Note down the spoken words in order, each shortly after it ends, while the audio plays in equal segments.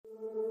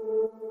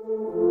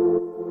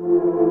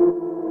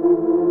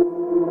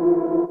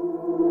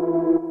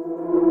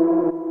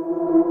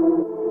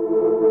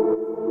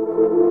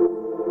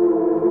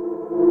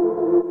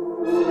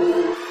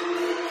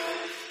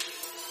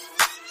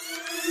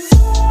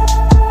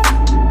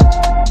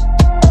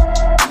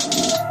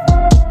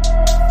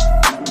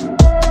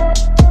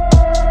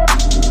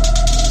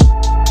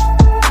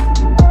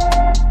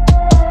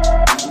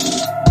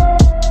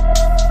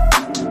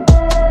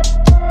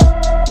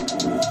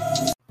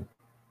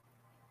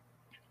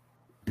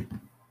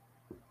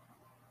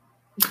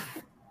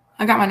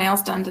I got my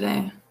nails done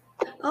today.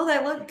 Oh,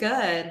 they look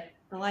good.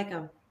 I like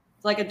them.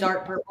 It's like a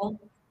dark purple.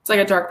 It's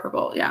like a dark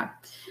purple, yeah.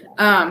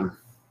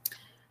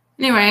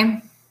 Anyway,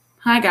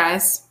 hi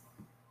guys.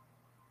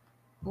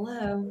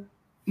 Hello.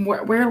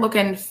 We're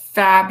looking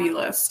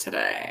fabulous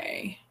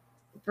today.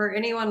 For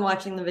anyone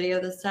watching the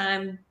video this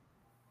time,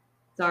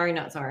 sorry,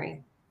 not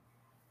sorry.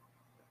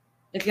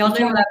 If y'all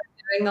knew what I was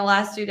doing the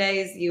last 2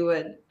 days, you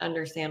would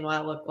understand what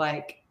I look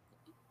like.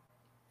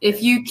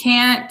 If you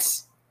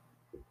can't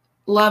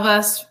love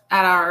us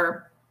at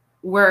our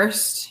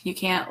worst, you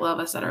can't love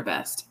us at our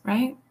best,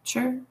 right?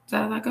 Sure? Is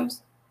that how that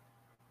goes?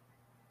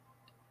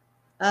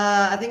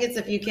 I think it's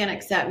if you can't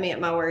accept me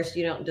at my worst,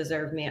 you don't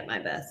deserve me at my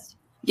best.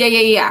 Yeah.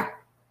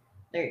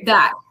 There you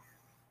go.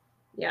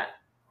 Yeah.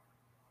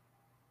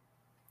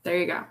 There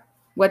you go.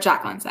 What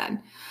Jacqueline said.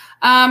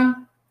 All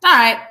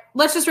right.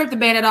 Let's just rip the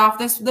Band-Aid off.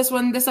 This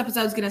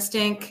episode's gonna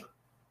stink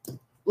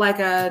like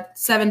a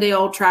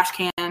 7-day-old trash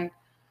can.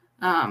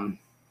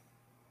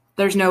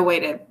 There's no way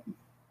to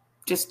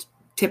just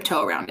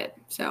tiptoe around it.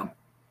 So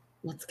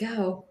let's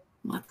go.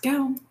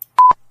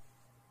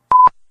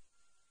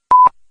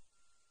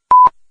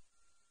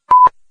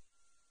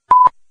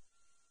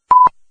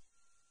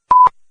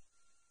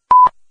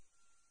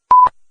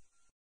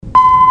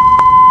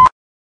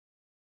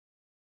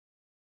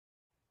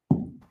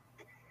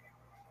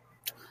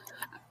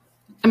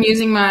 I'm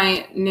using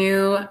my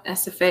new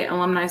SFA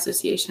Alumni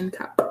Association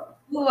cup.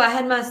 Oh, I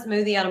had my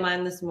smoothie out of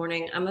mine this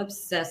morning. I'm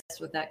obsessed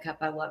with that cup.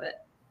 I love it.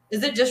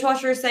 Is it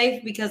dishwasher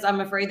safe? Because I'm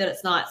afraid that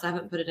it's not, so I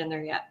haven't put it in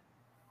there yet.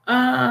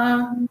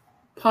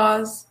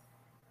 Pause.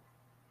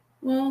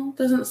 Well, it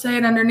doesn't say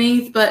it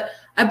underneath, but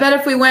I bet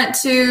if we went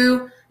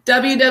to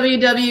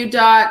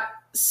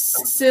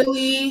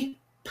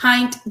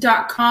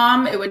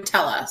www.sillypint.com, it would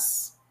tell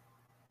us.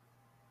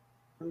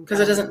 Because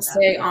it doesn't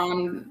say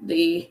on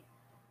the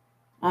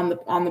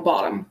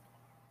bottom.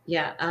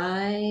 Yeah,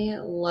 I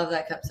love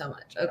that cup so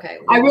much. Okay.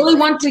 I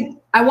want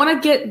to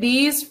get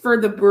these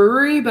for the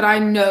brewery, but I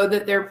know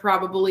that they're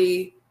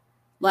probably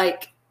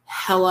like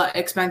hella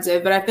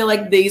expensive, but I feel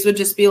like these would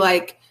just be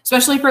like,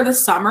 especially for the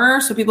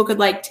summer, so people could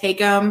like take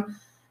them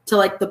to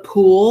like the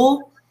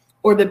pool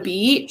or the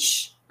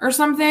beach or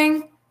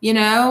something, you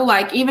know,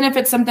 like even if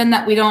it's something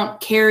that we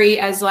don't carry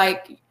as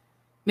like,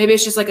 maybe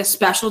it's just like a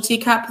specialty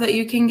cup that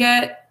you can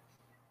get.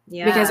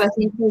 Yeah. Because I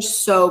think they're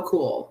so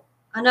cool.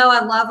 I know,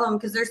 I love them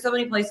because there's so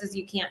many places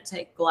you can't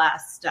take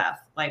glass stuff.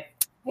 Like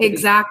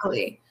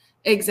Exactly.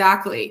 So.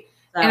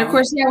 And of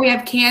course, yeah, we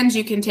have cans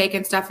you can take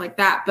and stuff like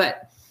that,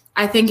 but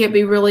I think it'd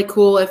be really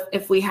cool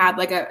if we had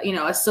like a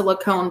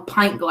silicone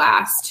pint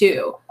glass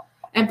too.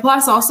 And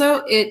plus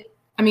also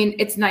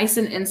it's nice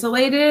and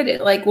insulated.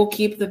 It like will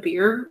keep the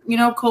beer,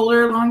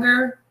 colder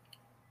longer.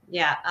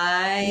 Yeah,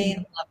 I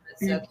love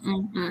it.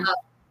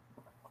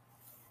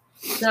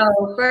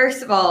 So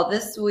first of all,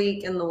 this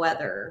week in the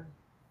weather.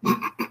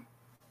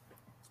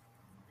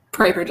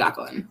 Pray for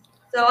Jacqueline.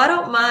 So I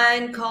don't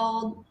mind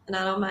cold and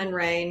I don't mind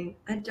rain.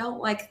 I don't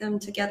like them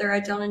together. I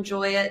don't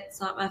enjoy it. It's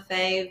not my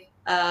fave.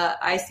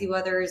 Icy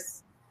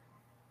weather's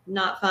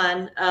not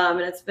fun.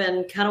 And it's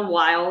been kind of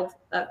wild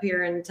up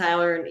here in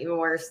Tyler and even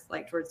worse,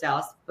 like towards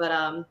Dallas. But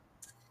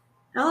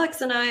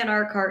Alex and I and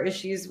our car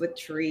issues with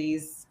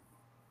trees.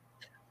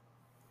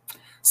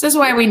 So this is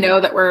why we know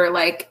that we're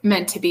like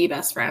meant to be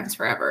best friends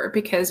forever,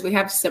 because we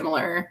have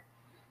similar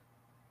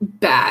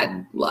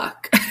bad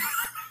luck.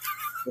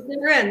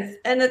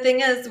 And the thing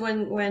is,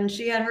 when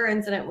she had her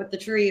incident with the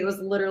tree, it was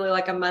literally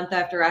like a month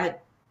after I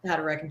had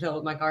a wreck and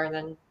totaled my car, and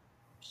then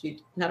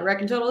she had a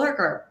wreck and totaled her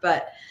car.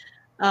 But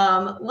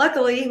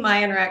luckily,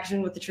 my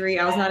interaction with the tree,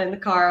 I was not in the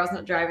car, I was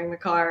not driving the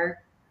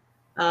car,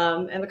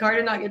 and the car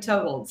did not get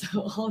totaled.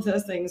 So all of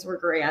those things were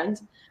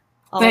grand.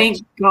 Thank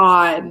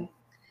God.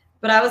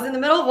 But I was in the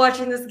middle of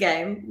watching this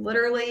game.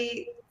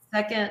 Literally,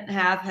 second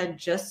half had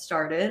just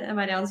started, and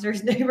my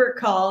downstairs neighbor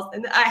calls.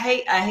 And I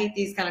hate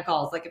these kind of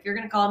calls. Like, if you're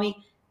going to call me,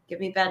 give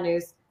me bad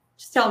news,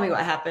 just tell me what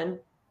happened.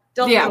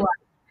 Don't be like,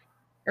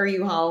 are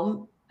you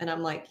home? And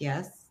I'm like,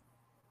 yes.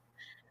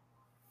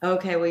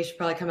 Okay, well, you should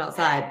probably come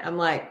outside. I'm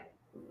like,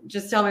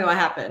 just tell me what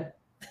happened.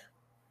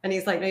 And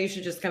he's like, no, you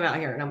should just come out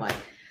here. And I'm like,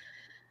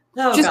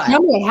 no, just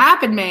tell me what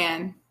happened,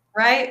 man.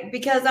 Right?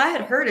 Because I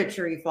had heard a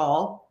tree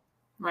fall.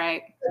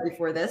 Right.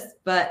 Before this,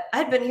 but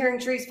I'd been hearing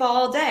trees fall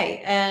all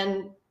day.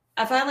 And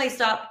I finally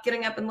stopped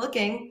getting up and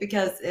looking,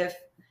 because if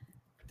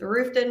the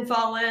roof didn't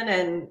fall in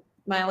and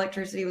my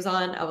electricity was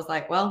on, I was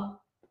like,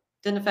 well,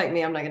 didn't affect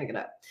me. I'm not going to get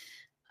up.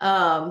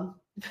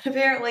 But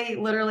apparently,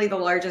 literally the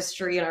largest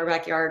tree in our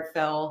backyard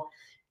fell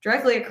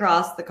directly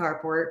across the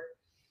carport,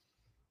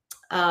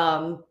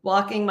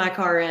 blocking my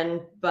car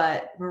in.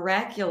 But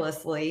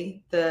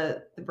miraculously,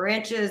 the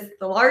branches,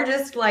 the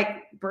largest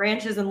like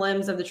branches and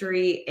limbs of the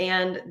tree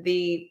and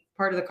the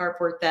part of the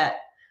carport that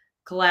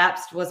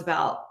collapsed was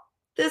about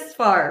this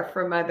far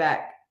from my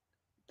back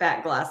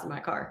glass of my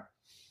car.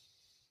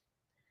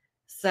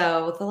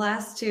 So the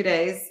last 2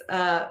 days,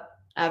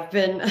 I've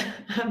been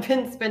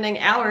spending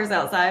hours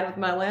outside with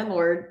my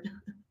landlord,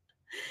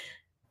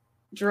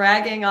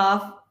 dragging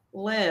off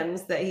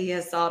limbs that he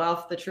has sawed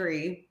off the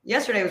tree.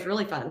 Yesterday was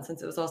really fun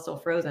since it was all still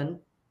frozen.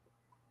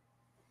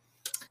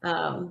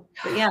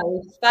 But yeah,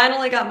 we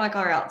finally got my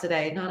car out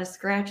today. Not a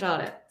scratch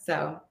on it.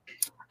 So,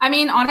 I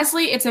mean,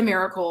 honestly, it's a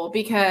miracle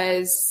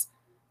because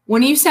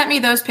when you sent me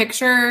those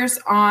pictures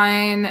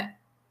on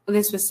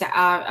this was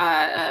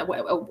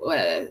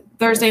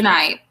Thursday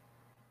night,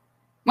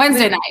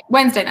 Wednesday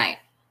night,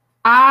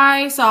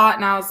 I saw it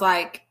and I was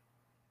like,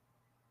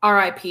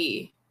 RIP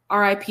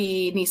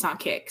Nissan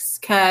Kicks,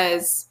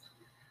 because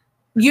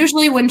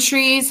usually when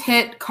trees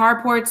hit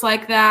carports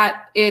like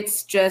that,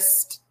 it's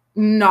just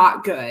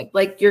not good.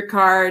 Like your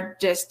car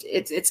just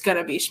it's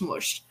gonna be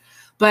smooshed.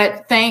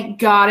 But thank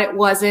God it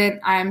wasn't.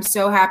 I'm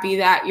so happy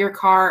that your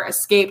car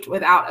escaped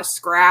without a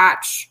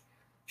scratch.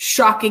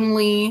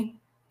 Shockingly.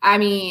 I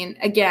mean,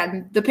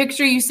 again, the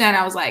picture you sent,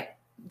 I was like,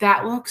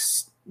 that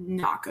looks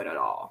not good at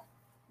all.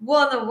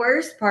 Well, the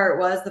worst part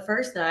was the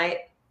first night.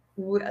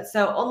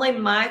 So only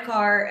my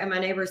car and my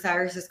neighbor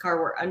Cyrus's car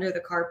were under the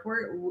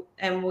carport,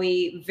 and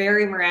we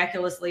very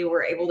miraculously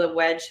were able to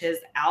wedge his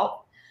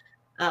out.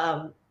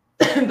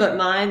 But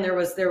mine, there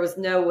was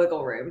no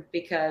wiggle room,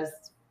 because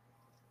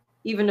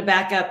even to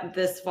back up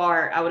this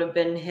far, I would have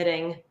been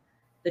hitting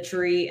the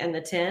tree and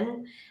the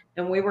tin.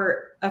 And we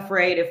were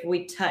afraid if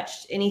we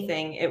touched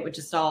anything, it would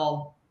just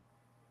all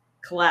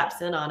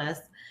collapse in on us.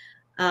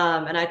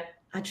 And I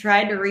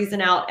tried to reason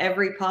out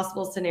every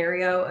possible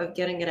scenario of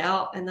getting it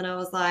out. And then I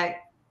was like,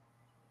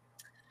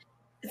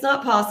 it's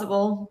not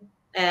possible.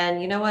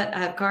 And you know what? I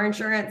have car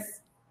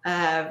insurance. I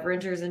have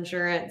renter's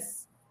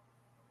insurance.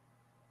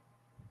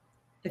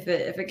 If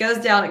it goes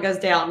down, it goes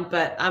down.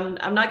 But I'm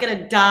not going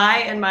to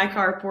die in my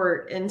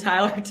carport in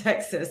Tyler,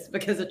 Texas,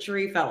 because a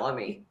tree fell on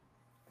me.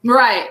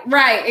 Right,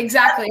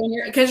 exactly.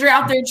 Because you're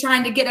out there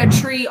trying to get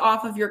a tree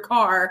off of your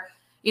car.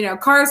 You know,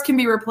 cars can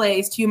be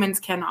replaced,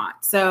 humans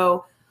cannot.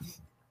 So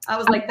I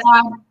was like,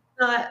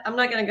 I'm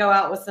not going to go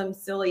out with some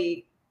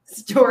silly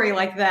story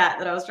like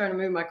that I was trying to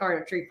move my car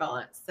and a tree fell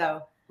on it.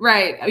 So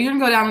right, you're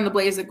gonna go down in the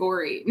blaze of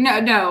glory.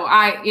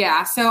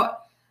 No, So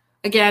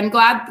again,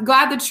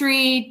 glad the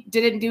tree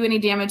didn't do any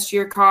damage to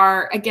your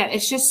car. Again,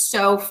 it's just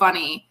so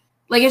funny.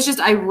 Like, it's just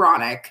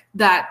ironic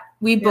that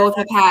we both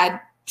have had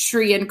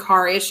tree and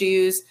car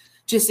issues.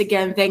 Just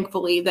again,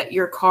 thankfully that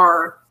your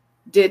car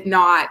did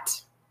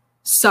not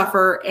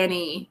suffer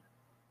any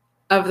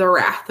of the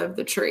wrath of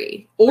the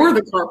tree or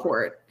the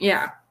carport.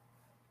 Yeah.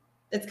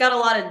 It's got a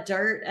lot of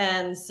dirt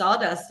and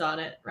sawdust on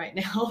it right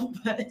now,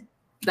 but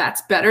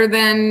that's better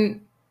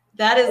than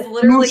that is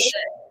literally it.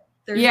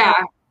 There's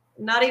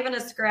not even a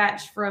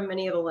scratch from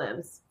any of the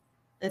limbs.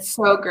 It's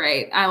so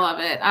great. I love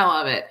it.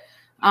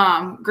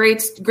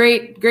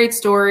 Great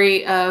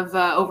story of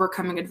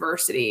overcoming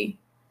adversity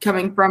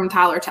coming from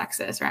Tyler,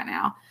 Texas right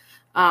now.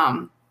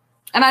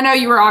 And I know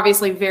you were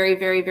obviously very,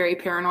 very, very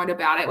paranoid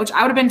about it, which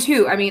I would have been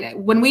too. I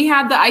mean, when we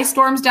had the ice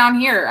storms down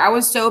here, I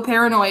was so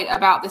paranoid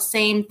about the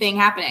same thing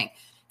happening.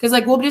 Because,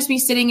 like, we'll just be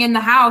sitting in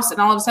the house and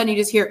all of a sudden you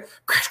just hear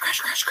crash,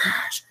 crash, crash,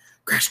 crash,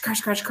 crash,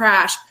 crash, crash,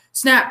 crash,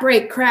 snap,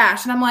 break,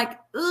 crash. And I'm like,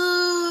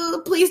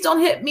 please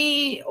don't hit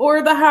me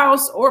or the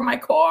house or my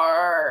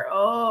car.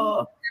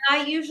 Oh.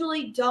 I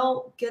usually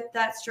don't get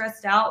that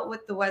stressed out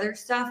with the weather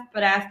stuff,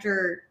 but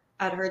after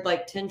I'd heard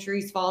like 10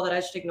 trees fall that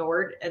I just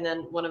ignored, and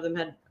then one of them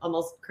had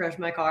almost crushed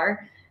my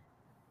car,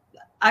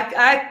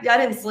 I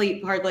didn't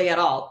sleep hardly at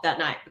all that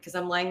night, because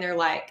I'm laying there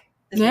like,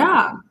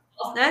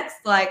 what's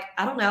next? Like,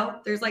 I don't know.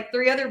 There's like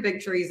 3 other big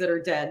trees that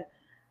are dead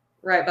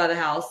right by the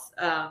house.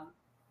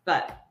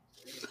 But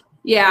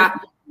yeah,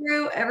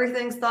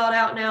 everything's thawed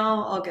out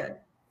now. All good.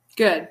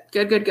 Good.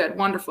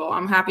 Wonderful.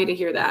 I'm happy to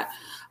hear that.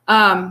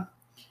 But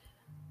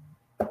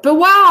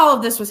while all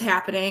of this was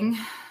happening,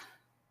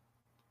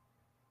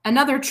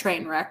 another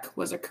train wreck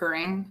was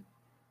occurring,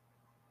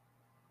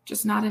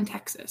 just not in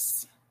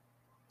Texas,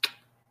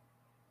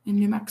 in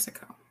New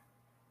Mexico.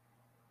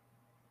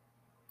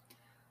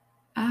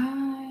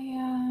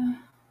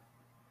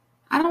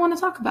 I don't want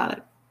to talk about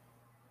it,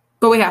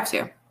 but we have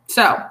to.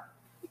 So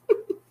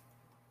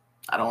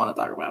I don't want to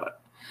talk about it.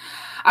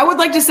 I would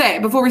like to say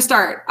before we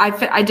start,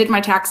 I did my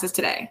taxes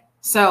today.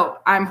 So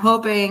I'm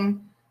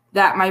hoping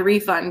that my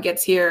refund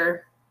gets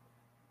here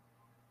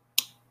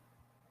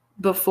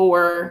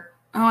before.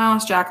 Oh, I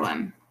lost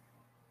Jacqueline.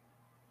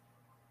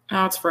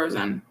 Oh, it's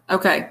frozen.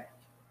 Okay.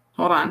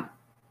 Hold on.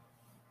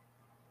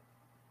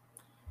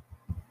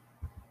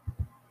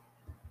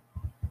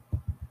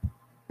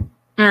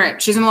 All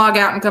right. She's going to log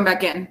out and come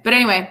back in. But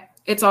anyway,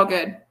 it's all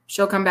good.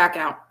 She'll come back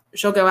out.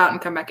 She'll go out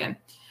and come back in.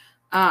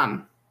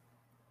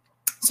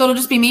 So it'll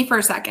just be me for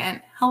a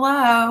second.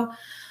 Hello.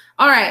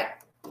 All right.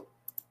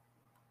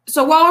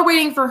 So while we're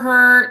waiting for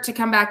her to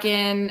come back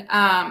in,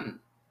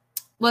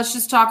 let's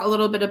just talk a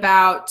little bit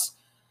about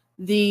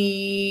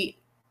the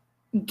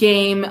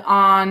game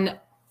on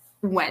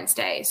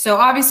Wednesday. So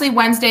obviously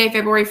Wednesday,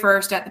 February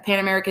 1st at the Pan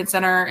American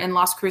Center in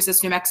Las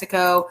Cruces, New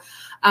Mexico.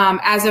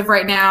 As of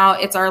right now,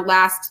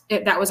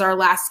 that was our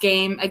last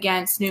game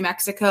against New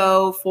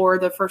Mexico for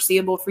the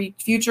foreseeable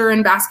future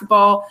in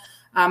basketball.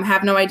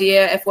 Have no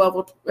idea if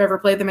we'll ever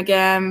play them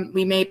again.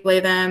 We may play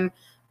them.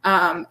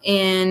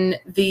 in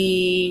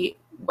the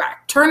WAC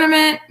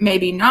tournament.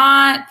 Maybe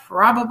not,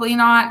 probably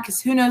not,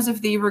 because who knows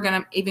if they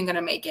were even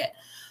gonna make it.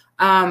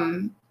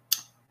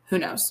 Who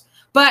knows?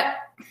 But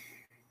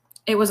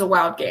it was a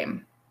wild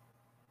game.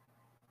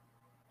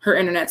 Her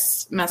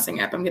internet's messing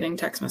up. I'm getting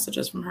text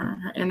messages from her.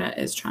 Her internet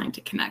is trying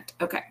to connect.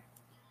 Okay.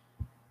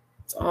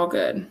 It's all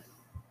good.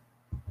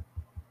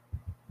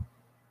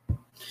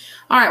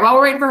 All right, while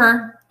we're waiting for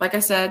her, like I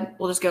said,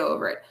 we'll just go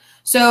over it.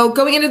 So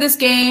going into this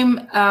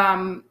game,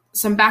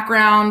 some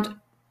background,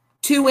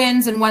 2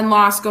 wins and 1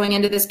 loss going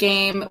into this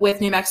game with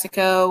New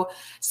Mexico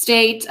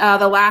State.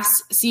 The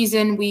last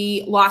season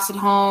we lost at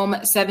home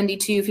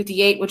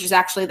 72-58, which is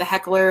actually the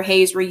Heckler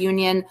Hayes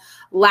reunion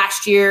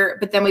last year,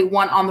 but then we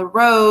won on the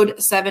road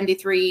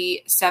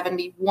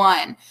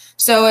 73-71.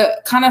 So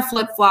it kind of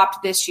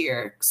flip-flopped this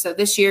year. So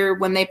this year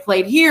when they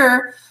played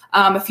here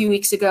a few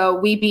weeks ago,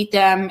 we beat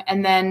them,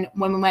 and then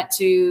when we went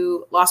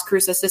to Las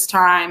Cruces this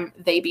time,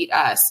 they beat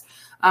us.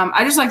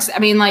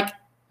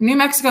 New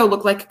Mexico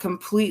looked like a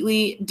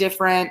completely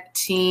different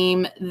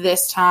team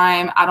this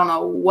time. I don't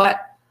know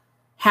what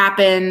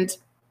happened,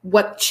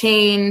 what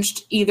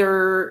changed.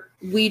 Either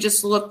we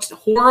just looked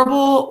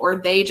horrible or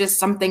they just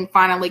something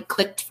finally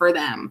clicked for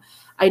them.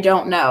 I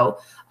don't know.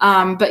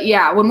 But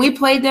yeah, when we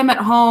played them at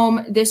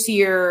home this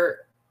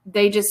year,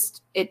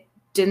 it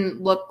didn't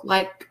look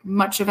like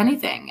much of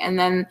anything. And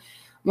then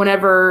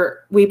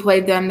whenever we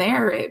played them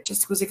there, it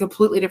just was a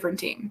completely different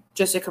team,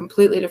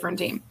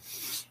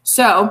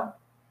 So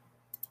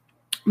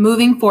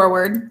moving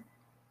forward,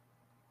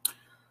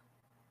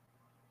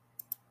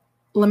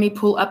 let me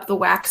pull up the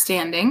WAC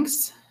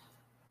standings.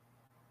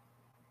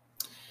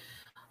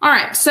 All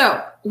right,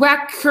 so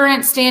WAC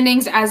current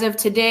standings as of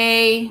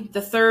today, the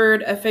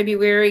 3rd of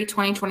February,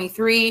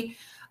 2023.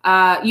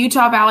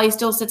 Utah Valley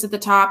still sits at the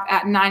top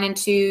at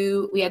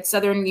 9-2. We had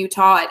Southern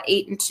Utah at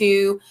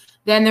 8-2.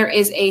 Then there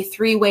is a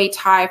 3-way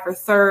tie for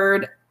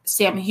 3rd,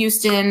 Sam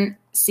Houston,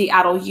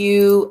 Seattle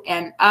U,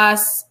 and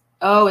us.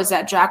 Oh, is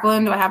that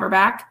Jacqueline? Do I have her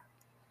back?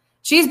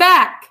 She's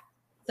back.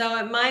 So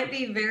it might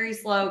be very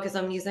slow because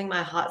I'm using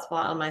my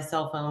hotspot on my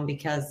cell phone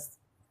because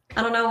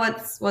I don't know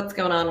what's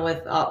going on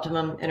with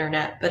Optimum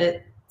internet, but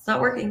it's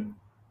not working.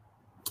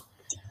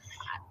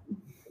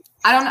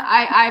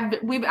 I've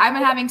been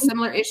having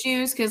similar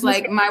issues because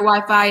like my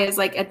Wi-Fi is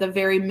like at the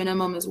very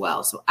minimum as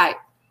well. So I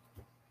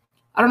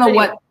don't know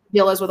what the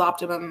deal is with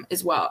Optimum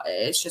as well.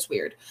 It's just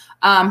weird.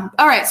 All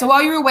right. So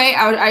while you were away,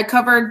 I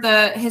covered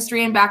the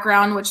history and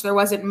background, which there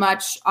wasn't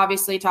much,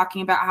 obviously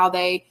talking about how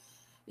they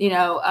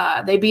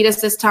beat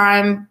us this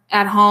time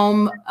at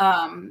home.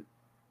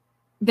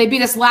 They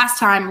beat us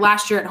last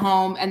year at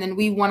home, and then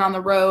we won on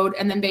the road,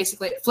 and then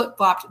basically it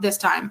flip-flopped this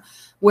time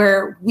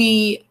where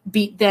we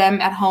beat them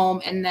at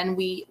home, and then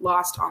we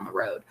lost on the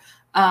road.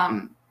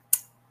 And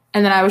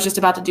then I was just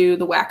about to do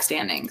the WAC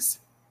standings.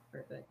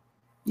 Perfect.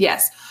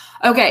 Yes.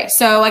 Okay,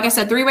 so like I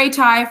said, 3-way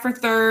tie for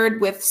 3rd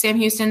with Sam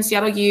Houston,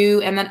 Seattle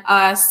U, and then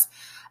us.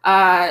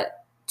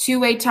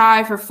 2-way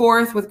tie for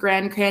 4th with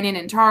Grand Canyon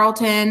and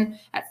Tarleton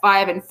at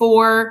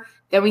 5-4.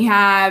 Then we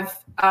have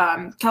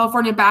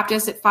California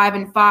Baptist at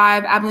 5-5,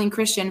 Abilene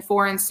Christian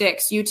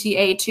 4-6,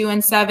 UTA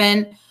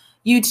 2-7,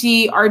 UT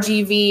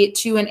RGV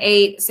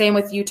 2-8. Same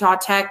with Utah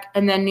Tech,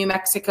 and then New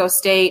Mexico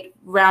State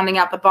rounding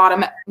out the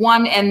bottom at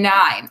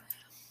 1-9.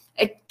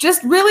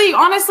 Just really,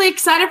 honestly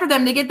excited for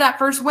them to get that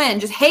first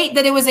win. Just hate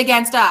that it was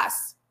against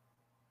us.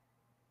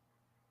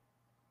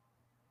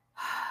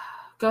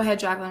 Go ahead,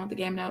 Jacqueline, with the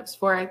game notes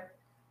before I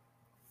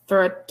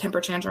throw a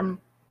temper tantrum.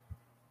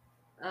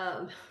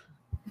 So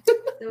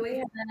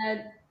we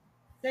had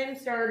same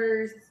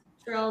starters,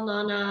 Trell,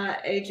 Nana,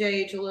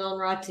 AJ, Jalil,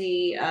 and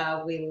Rati.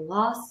 We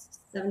lost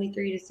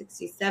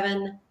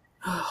 73-67.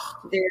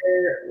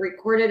 Their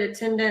recorded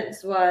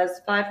attendance was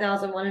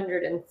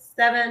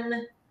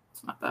 5,107.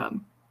 It's not bad.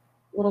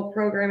 Little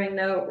programming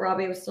note,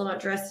 Robbie was still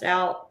not dressed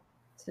out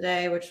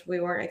today, which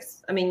we weren't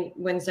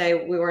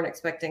Wednesday we weren't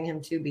expecting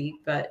him to be,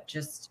 but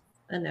just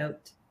a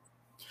note.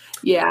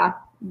 Yeah,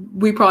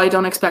 we probably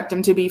don't expect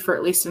him to be for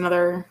at least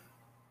another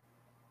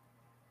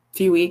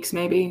few weeks,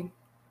 maybe.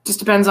 Just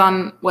depends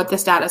on what the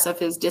status of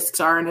his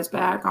discs are in his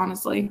back,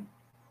 honestly.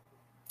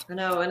 I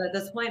know, and at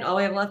this point, all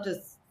we have left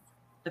is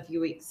a few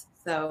weeks.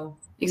 So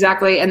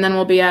exactly, and then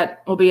we'll be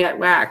at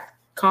WAC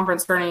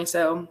conference tourney.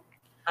 So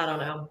I don't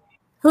know.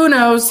 Who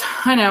knows?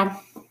 I know.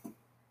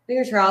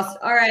 Fingers crossed.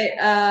 All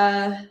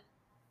right,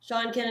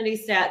 Sean Kennedy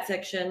stat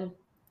section.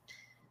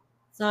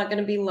 It's not going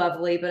to be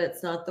lovely, but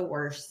it's not the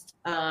worst.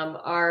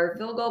 Our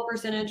field goal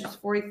percentage is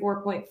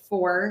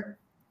 44.4.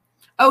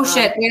 Oh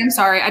shit! Wait, I'm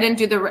sorry. I didn't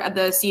do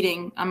the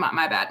seating.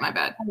 My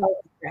bad.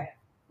 Okay.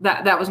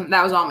 That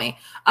was all me.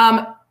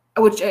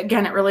 Which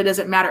again, it really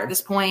doesn't matter at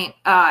this point.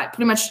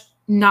 Pretty much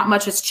not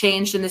much has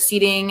changed in the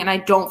seating, and I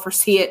don't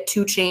foresee it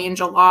to change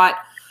a lot.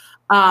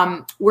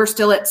 We're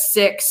still at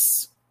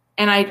 6,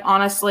 and I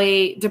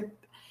honestly,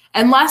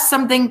 unless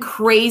something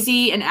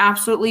crazy and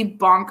absolutely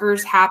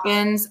bonkers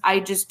happens, I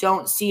just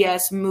don't see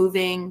us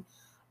moving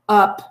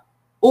up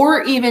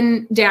or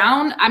even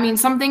down. I mean,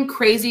 something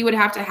crazy would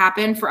have to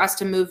happen for us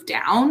to move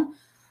down.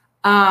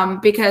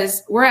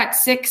 because we're at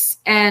 6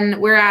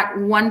 and we're at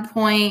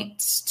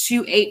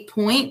 1.28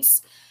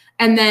 points.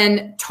 And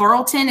then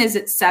Tarleton is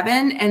at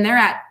 7 and they're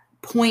at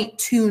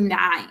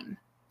 0.29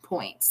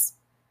 points.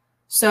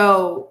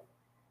 So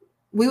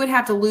we would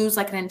have to lose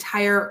like an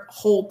entire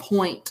whole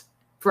point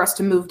for us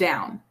to move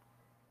down.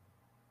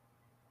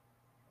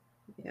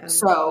 Yeah.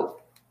 So,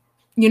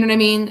 you know what I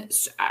mean?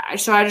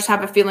 So I just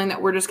have a feeling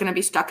that we're just going to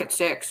be stuck at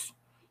 6.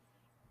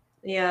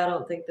 Yeah, I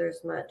don't think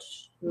there's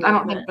much movement. I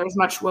don't think there's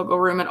much wiggle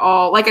room at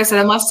all. Like I said,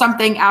 unless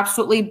something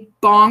absolutely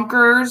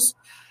bonkers,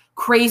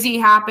 crazy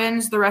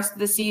happens the rest of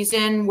the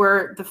season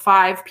where the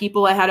 5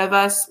 people ahead of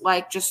us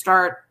like just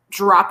start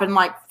dropping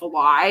like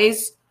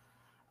flies.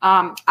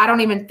 I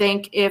don't even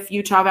think if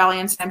Utah Valley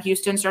and Sam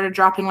Houston started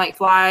dropping like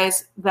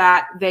flies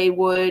that they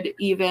would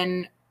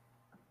even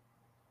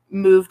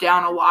move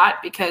down a lot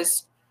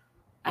because,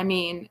 I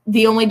mean,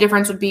 the only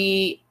difference would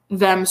be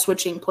them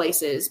switching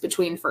places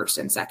between first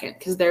and second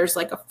because there's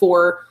like a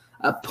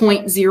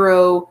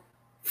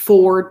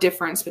 0.04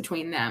 difference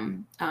between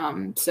them.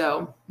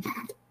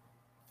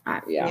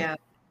 Yeah.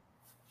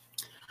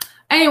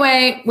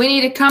 Anyway, we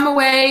need to come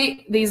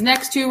away these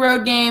next 2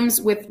 road games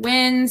with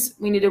wins.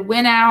 We need to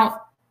win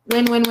out,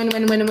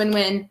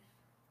 win,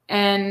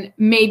 and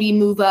maybe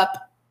move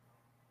up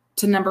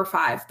to number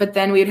 5. But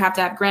then we'd have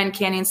to have Grand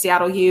Canyon,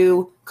 Seattle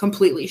U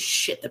completely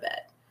shit the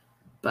bed.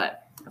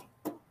 But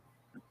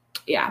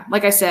yeah,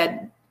 like I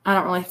said, I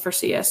don't really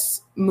foresee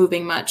us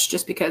moving much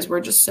just because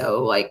we're just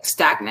so like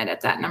stagnant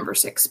at that number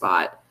 6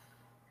 spot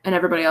and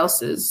everybody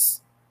else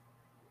is.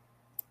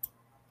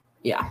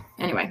 Yeah.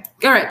 Anyway,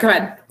 all right, go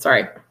ahead.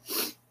 Sorry.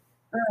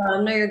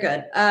 No, you're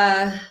good.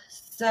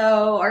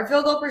 So our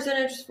field goal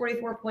percentage is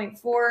 44.4,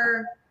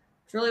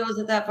 which really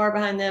wasn't that far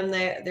behind them.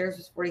 Theirs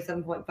was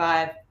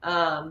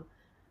 47.5.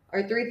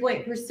 Our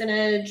 3-point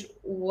percentage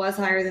was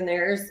higher than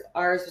theirs.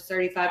 Ours was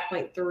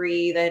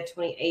 35.3. They had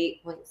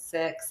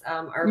 28.6.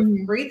 Our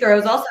free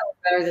throws also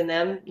better than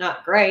them.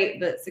 Not great,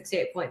 but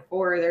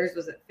 68.4. Theirs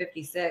was at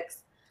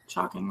 56.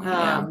 Shockingly,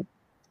 yeah.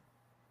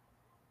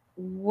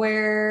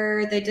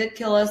 Where they did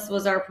kill us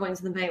was our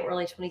points in the paint were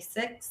only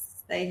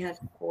 26. They had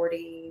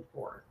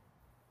 44.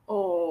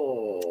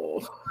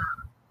 Oh.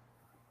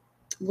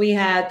 We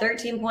had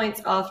 13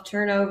 points off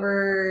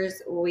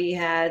turnovers. We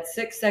had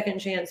 6 second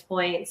chance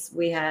points.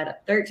 We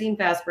had 13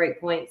 fast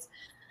break points.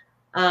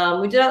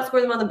 We did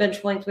outscore them on the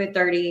bench points. We had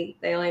 30.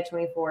 They only had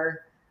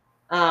 24.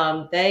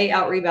 They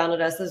out-rebounded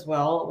us as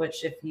well,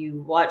 which if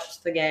you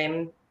watched the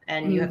game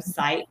and you have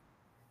sight,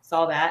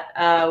 saw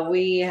that.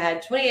 We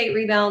had 28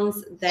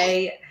 rebounds.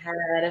 They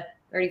had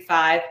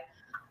 35.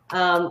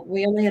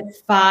 We only had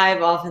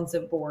 5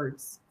 offensive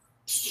boards.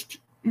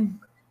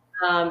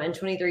 And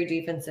 23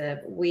 defensive.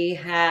 We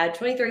had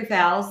 23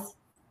 fouls,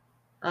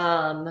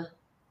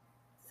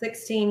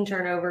 16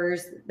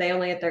 turnovers. They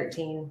only had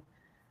 13.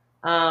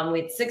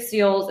 We had 6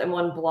 steals and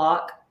 1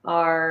 block.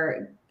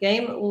 Our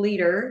game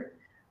leader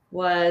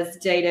was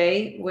Day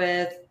Day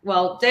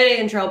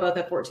and Trell both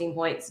had 14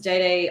 points.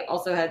 Day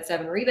also had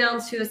 7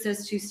 rebounds, 2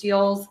 assists, 2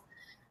 steals.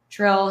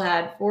 Trell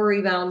had 4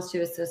 rebounds,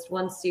 2 assists,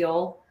 1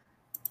 steal.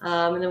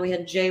 And then we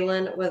had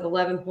Jalen with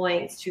 11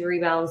 points, 2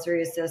 rebounds,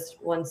 3 assists,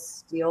 1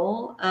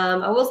 steal.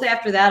 I will say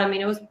after that, I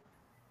mean, it was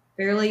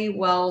fairly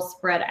well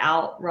spread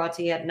out.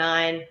 Rati had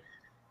 9.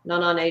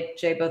 Nana and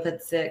AJ both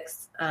had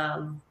 6.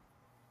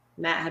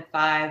 Matt had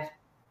 5.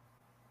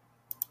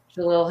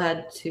 Jalil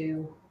had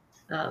 2.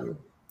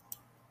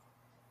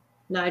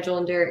 Nigel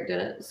and Derek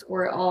didn't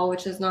score at all,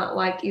 which is not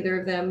like either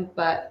of them.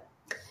 But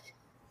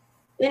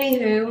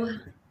anywho.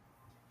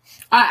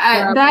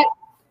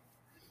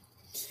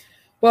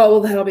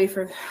 Well, that'll be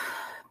for the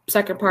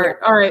second part.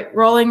 Yeah. All right,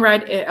 rolling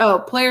right.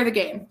 Player of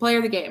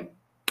the game.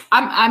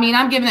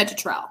 I'm giving it to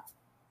Trell.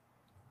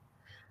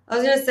 I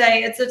was going to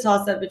say it's a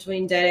toss-up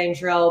between Day and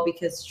Trell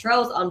because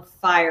Trell's on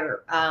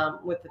fire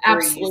with the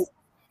threes. Absolute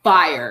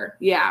fire,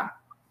 yeah.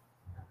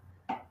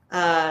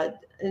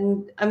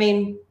 And I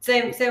mean,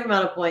 same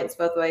amount of points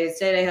both ways.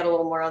 Day had a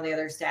little more on the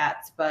other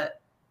stats,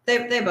 but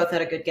they both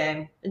had a good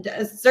game. And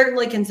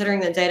certainly considering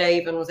that Day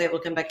even was able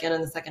to come back in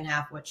the second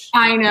half, which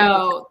I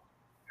know.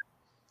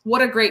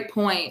 What a great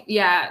point.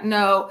 Yeah,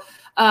 no.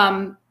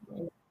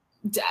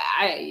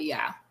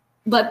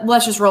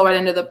 Let's just roll right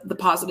into the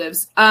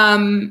positives.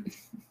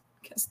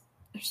 Because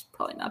there's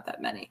probably not that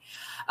many.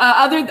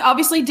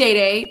 Obviously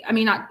Day. I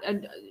mean, not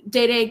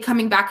Day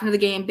coming back into the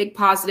game, big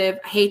positive.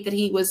 I hate that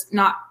he was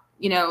not,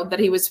 that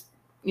he was,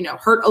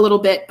 hurt a little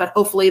bit, but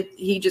hopefully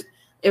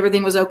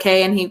everything was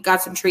okay and he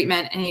got some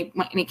treatment and he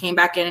came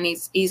back in and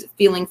he's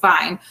feeling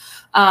fine.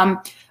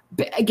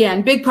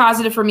 Again, big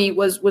positive for me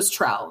was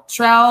Trell.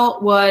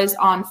 Trell was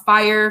on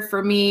fire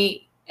for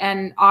me.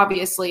 And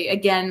obviously,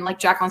 again, like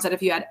Jacqueline said,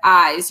 if you had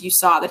eyes, you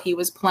saw that he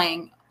was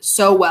playing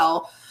so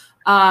well.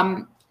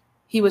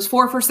 He was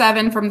 4 for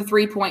 7 from the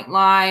 3-point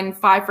line,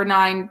 5 for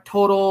 9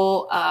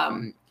 total.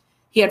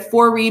 He had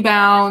 4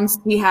 rebounds.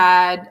 He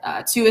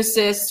had 2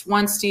 assists,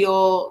 1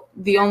 steal.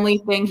 The only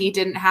thing he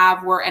didn't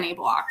have were any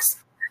blocks.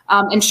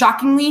 And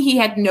shockingly, he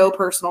had no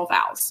personal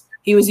fouls.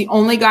 He was the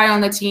only guy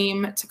on the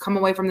team to come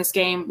away from this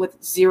game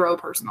with 0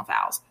 personal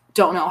fouls.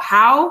 Don't know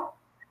how.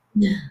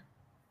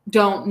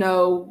 Don't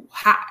know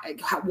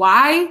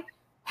why.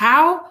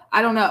 How?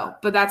 I don't know,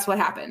 but that's what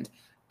happened.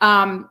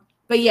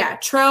 But yeah,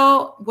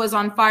 Trill was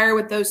on fire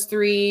with those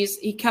threes.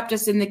 He kept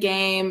us in the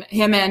game,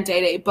 him and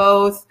Day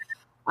both.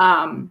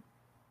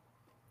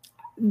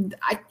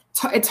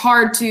 It's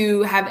hard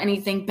to have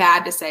anything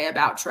bad to say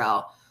about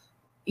Trill.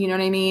 You know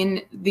what I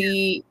mean?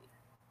 He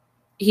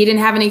didn't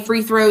have any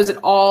free throws at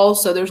all,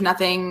 so there's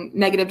nothing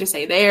negative to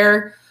say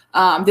there.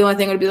 The only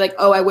thing would be like,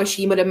 oh, I wish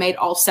he would have made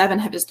all 7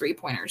 of his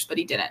 3-pointers, but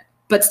he didn't.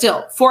 But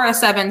still, 4 out of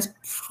 7's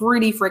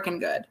pretty freaking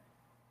good.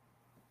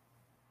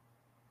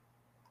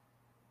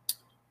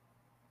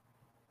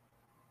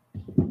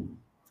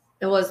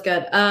 It was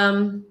good.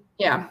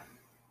 Yeah.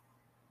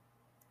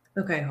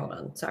 Okay, hold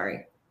on.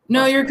 Sorry.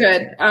 No, you're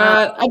good.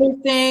 Other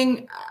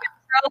thing.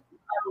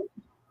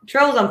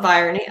 Trill's on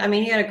fire. And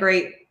he had a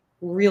great,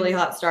 really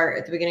hot start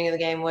at the beginning of the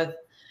game with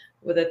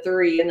a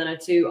 3 and then a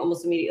 2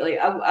 almost immediately.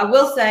 I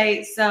will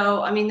say,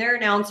 so, their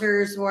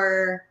announcers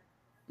were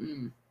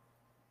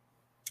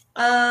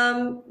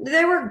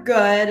they were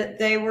good.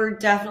 They were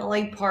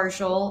definitely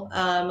partial,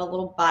 a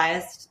little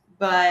biased,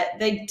 but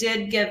they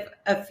did give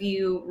a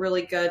few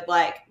really good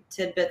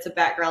tidbits of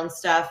background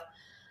stuff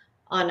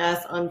on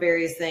us on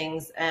various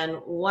things. And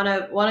one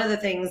of the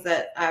things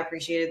that I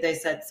appreciated, they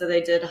said, so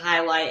they did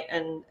highlight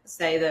and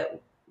say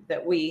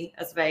that we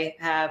as they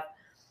have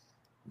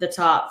the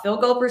top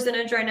field goal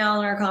percentage right now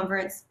in our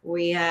conference.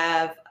 We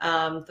have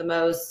the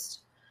most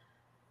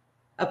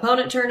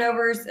opponent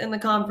turnovers in the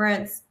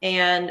conference,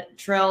 and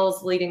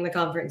Trill's leading the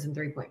conference in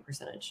 3-point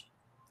percentage.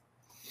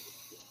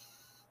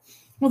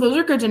 Well, those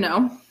are good to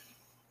know.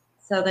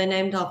 So they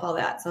named off all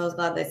that. So I was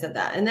glad they said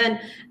that. And then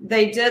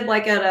they did,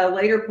 at a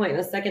later point in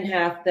the second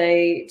half,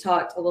 they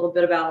talked a little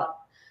bit about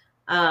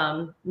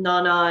Nana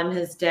and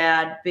his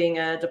dad being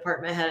a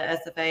department head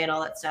at SFA and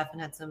all that stuff,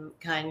 and had some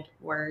kind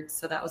words.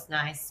 So that was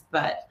nice.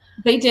 But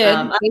they did.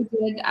 They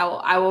did.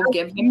 I will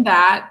give them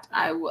that.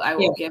 I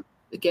will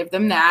give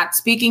them that.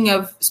 Speaking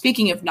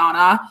of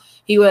Nana,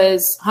 he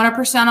was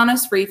 100% on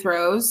his free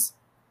throws.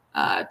 2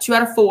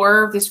 out of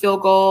 4 of his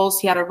field goals.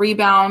 He had a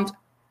rebound,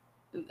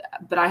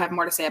 but I have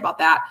more to say about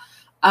that.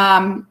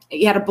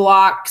 He had a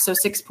block, so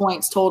 6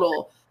 points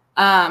total.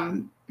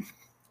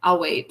 I'll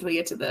wait till we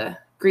get to the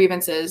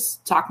grievances,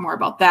 talk more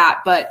about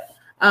that. But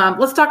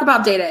let's talk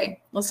about Day.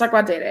 Let's talk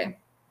about Day.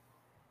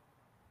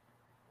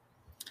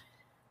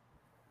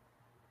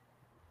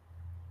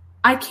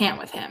 I can't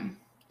with him.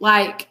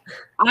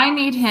 I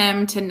need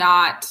him to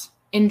not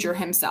injure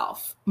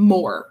himself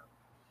more.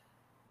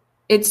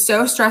 It's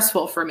so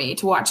stressful for me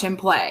to watch him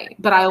play,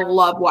 but I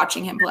love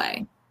watching him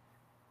play.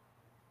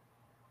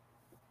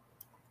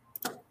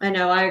 I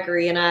know, I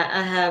agree, and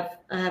I have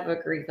a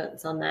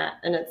grievance on that,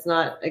 and it's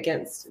not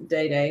against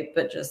Day,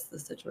 but just the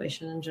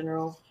situation in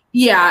general.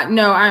 Yeah,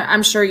 no,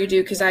 I'm sure you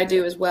do, because I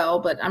do as well,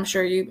 but I'm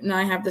sure you and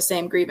I have the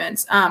same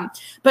grievance.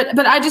 But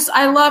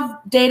I love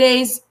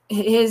Day's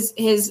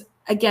his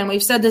again,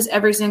 we've said this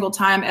every single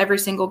time, every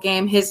single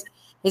game. His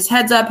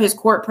heads up, his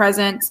court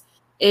presence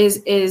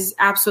is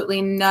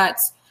absolutely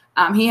nuts.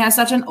 He has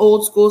such an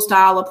old school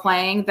style of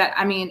playing that,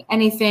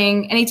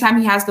 anytime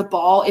he has the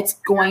ball, it's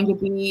going to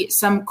be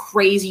some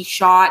crazy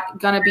shot,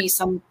 going to be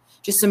some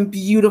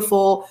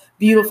beautiful,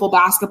 beautiful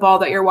basketball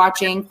that you're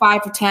watching.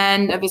 5 of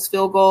 10 of his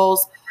field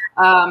goals.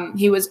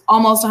 He was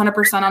almost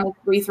 100% on his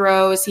free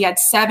throws. He had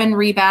 7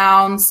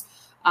 rebounds,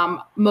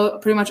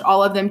 pretty much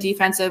all of them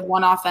defensive,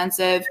 1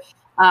 offensive.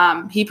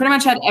 He pretty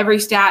much had every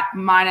stat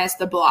minus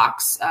the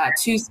blocks,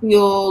 2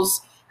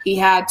 steals. He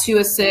had 2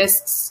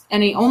 assists,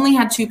 and he only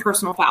had 2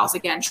 personal fouls.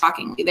 Again,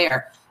 shockingly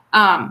there.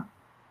 I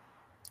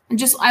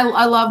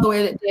love the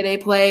way that Day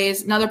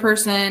plays. Another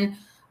person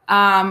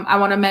I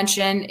want to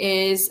mention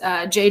is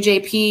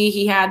JJP.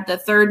 He had the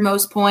 3rd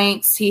most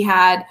points. He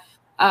had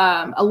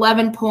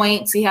 11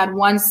 points. He had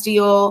 1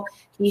 steal.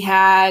 He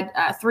had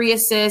 3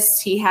 assists.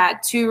 He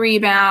had 2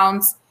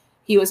 rebounds.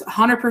 He was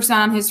 100%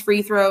 on his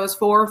free throws,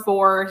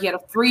 4-4. He had a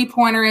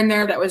 3-pointer in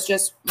there that was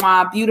just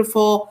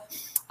beautiful.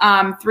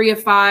 3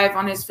 of 5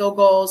 on his field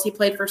goals. He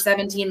played for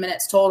 17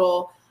 minutes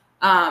total,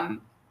 and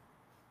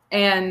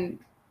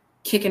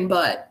kicking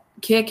butt.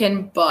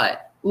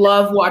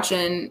 Love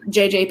watching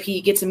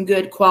JJP get some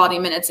good quality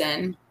minutes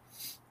in.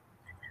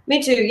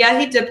 Me too. Yeah,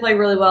 he did play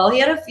really well. He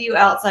had a few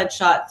outside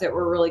shots that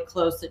were really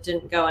close that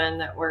didn't go in,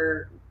 that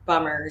were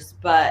bummers,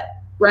 but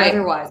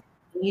otherwise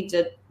he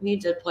did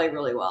play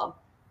really well.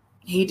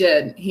 He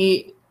did.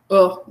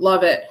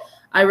 Love it.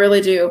 I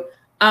really do.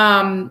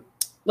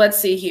 Let's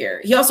see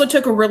here. He also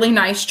took a really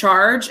nice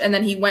charge, and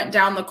then he went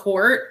down the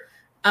court.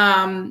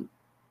 When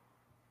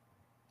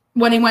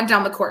he went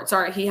down the court,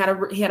 he had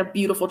a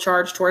beautiful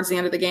charge towards the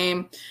end of the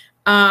game.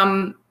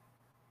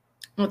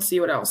 Let's see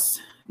what else.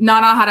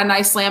 Nana had a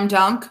nice slam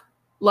dunk.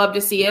 Love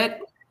to see it.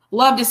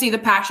 Love to see the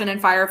passion and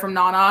fire from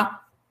Nana.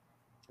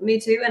 Me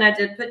too. And I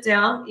did put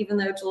down, even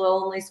though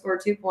Jalil only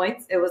scored 2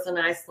 points, it was a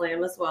nice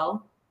slam as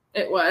well.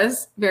 It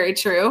was very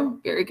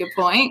true. Very good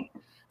point.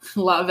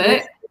 Love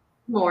it.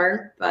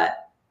 more,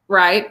 but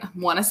right.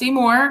 Want to see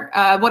more.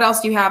 What else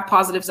do you have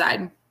positive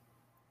side?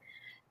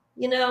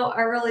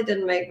 I really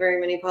didn't make very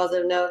many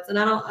positive notes, and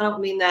I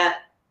don't mean that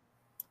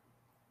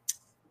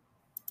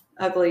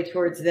ugly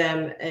towards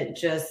them. It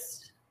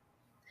just,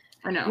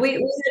 I know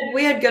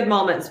we had good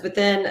moments, but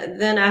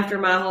then after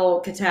my whole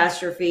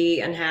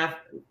catastrophe and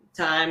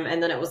halftime,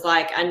 and then it was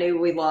like I knew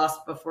we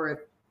lost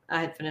before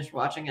I had finished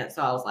watching it,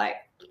 so I was like,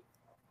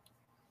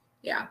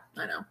 yeah,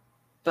 I know.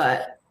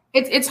 But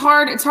it's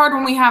hard. It's hard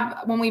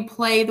when we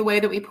play the way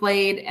that we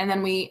played, and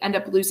then we end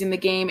up losing the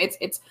game.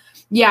 It's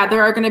yeah,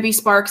 there are going to be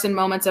sparks and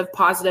moments of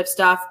positive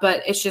stuff,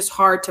 but it's just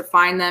hard to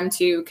find them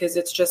too, because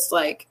it's just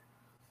like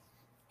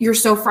you're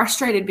so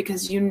frustrated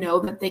because you know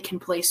that they can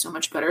play so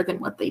much better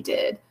than what they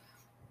did.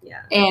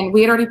 Yeah. And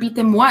we had already beat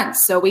them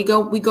once. So we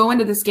go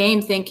into this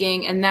game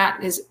thinking, and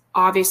that is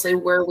obviously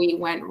where we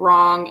went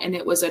wrong, and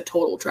it was a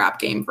total trap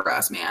game for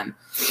us, man.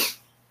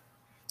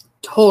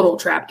 Total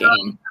trap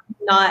game.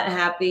 Not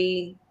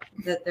happy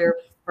that their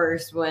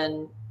first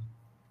win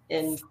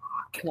in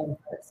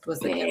conference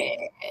was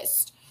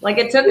against. Like,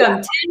 it took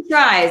them 10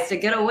 tries to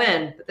get a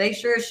win, but they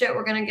sure as shit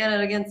were going to get it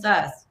against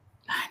us.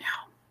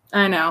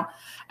 I know.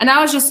 And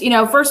I was just,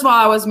 first of all,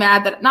 I was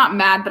not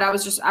mad, but I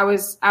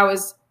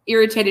was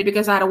irritated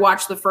because I had to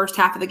watch the first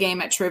half of the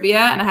game at trivia,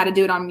 and I had to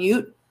do it on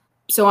mute.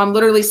 So I'm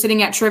literally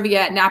sitting at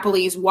trivia at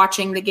Napoli's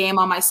watching the game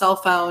on my cell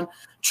phone,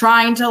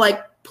 trying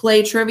to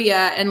play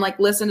trivia and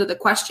listen to the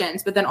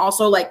questions, but then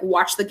also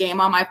watch the game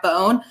on my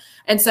phone.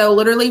 And so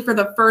literally for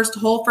the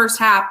whole first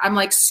half,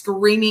 I'm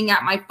screaming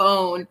at my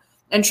phone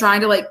and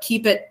trying to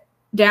keep it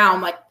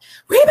down,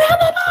 rebound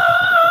the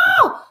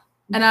ball.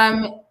 And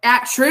I'm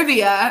at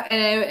trivia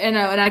and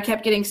I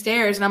kept getting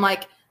stares, and I'm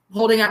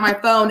holding at my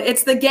phone.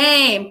 It's the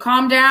game.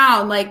 Calm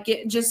down.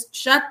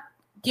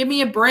 Give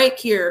me a break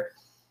here.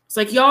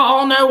 It's y'all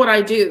all know what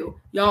I do.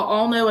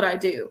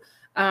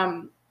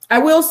 I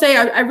will say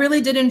I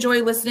really did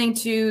enjoy listening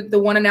to the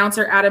one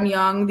announcer, Adam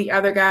Young, the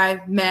other guy,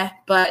 meh,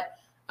 but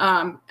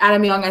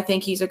Adam Young, I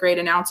think he's a great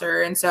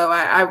announcer. And so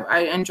I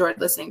enjoyed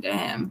listening to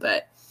him,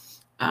 but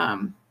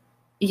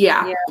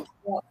yeah.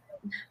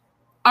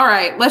 All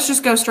right, let's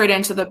just go straight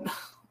into the.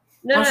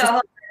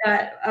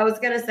 I was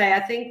going to say,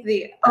 I think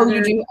the. Oh,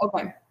 you do?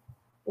 Okay.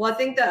 Well, I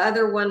think the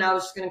other one, I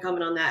was just going to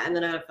comment on that, and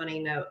then I had a funny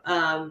note.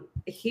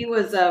 He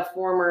was a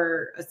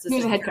former assistant. He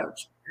was a head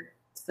coach.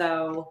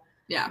 So.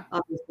 Yeah.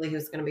 Obviously, he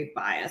was going to be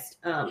biased.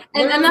 And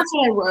that's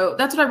what I wrote.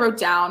 That's what I wrote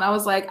down. I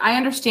was I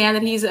understand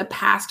that he's a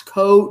past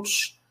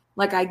coach.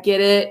 I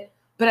get it.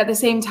 But at the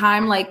same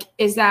time,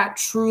 is that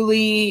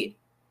truly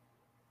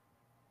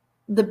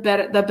the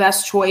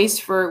best choice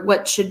for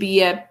what should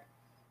be a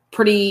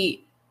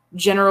pretty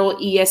general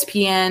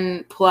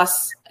ESPN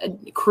plus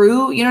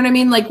crew? You know what I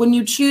mean? When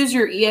you choose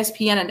your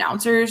ESPN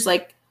announcers,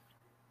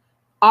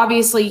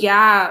 obviously,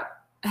 yeah,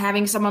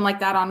 having someone like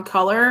that on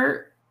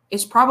color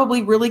is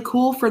probably really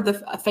cool for the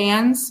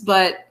fans,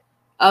 but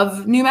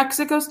of New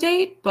Mexico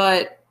State,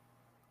 but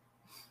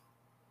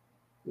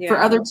for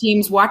other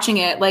teams watching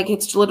it,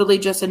 it's literally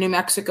just a New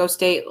Mexico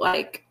State,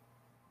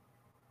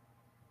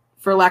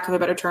 for lack of a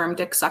better term,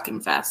 dick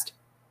sucking fest.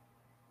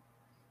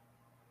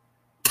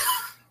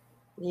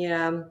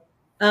 Yeah.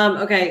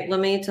 Okay. Let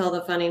me tell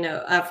the funny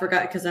note. I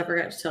forgot to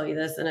tell you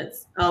this, and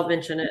I'll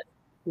mention it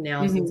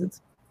now since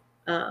it's,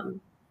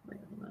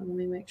 let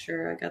me make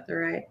sure I got the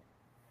right.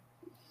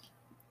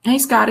 Hey,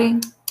 Scotty.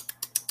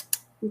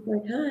 He's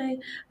hi.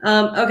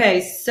 Okay,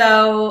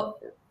 so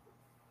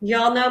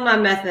y'all know my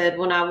method.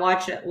 When I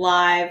watch it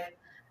live,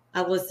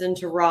 I listen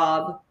to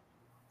Rob,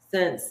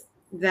 since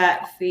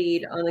that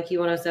feed on the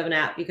Q107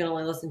 app you can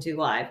only listen to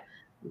live.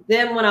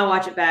 Then when I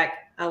watch it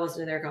back, I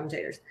listen to their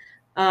commentators.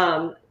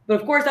 But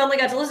of course, I only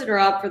got to listen to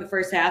Rob for the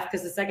first half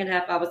because the second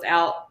half I was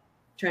out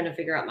trying to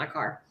figure out my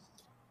car.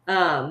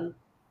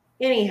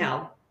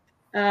 Anyhow,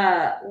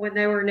 when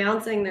they were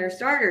announcing their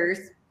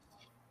starters,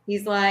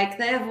 he's like,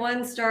 they have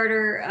one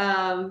starter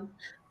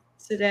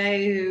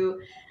today who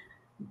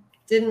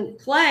didn't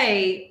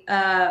play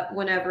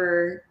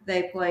whenever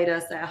they played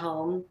us at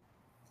home.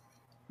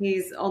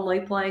 He's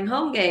only playing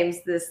home games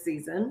this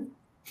season.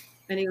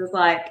 And he was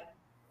like,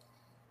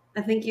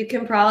 I think you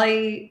can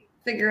probably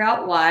figure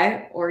out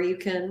why, or you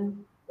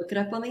can look it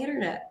up on the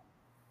internet.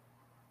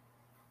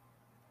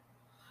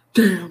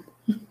 Damn.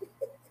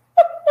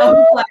 I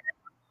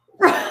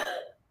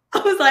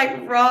was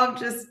like, Rob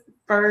just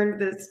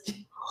burned this.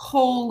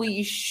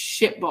 Holy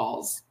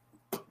shitballs.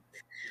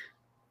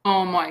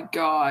 Oh my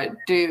God,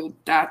 dude,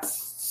 that's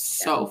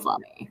so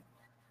funny.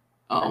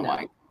 Oh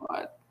my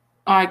God.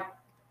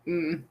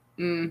 Not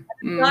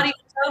even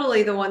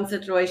totally the one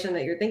situation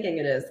that you're thinking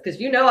it is, because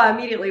I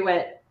immediately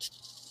went.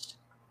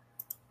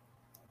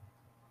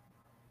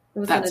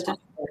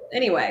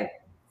 Anyway,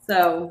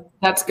 so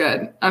that's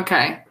good.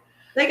 Okay.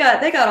 They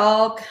got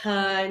all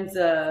kinds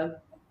of.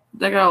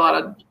 They got a lot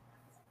of.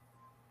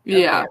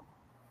 Yeah.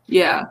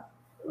 Yeah.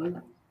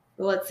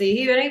 Let's see.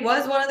 He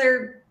was one of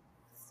their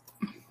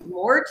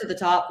more to the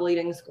top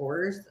leading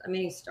scorers. I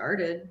mean, he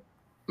started.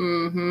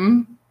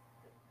 Mm-hmm.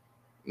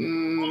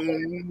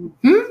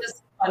 It's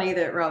just funny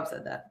that Rob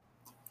said that.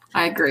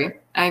 I agree.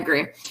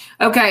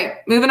 Okay,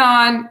 moving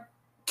on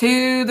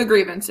to the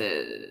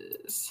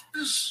grievances.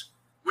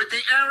 With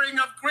the airing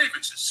of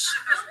grievances.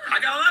 I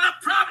got a lot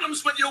of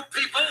problems with you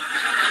people.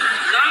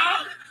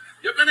 Now,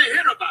 you're going to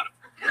hear about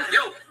it.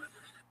 You.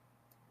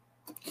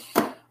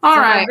 All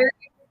right.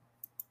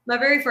 My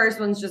very first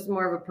one's just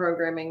more of a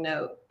programming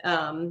note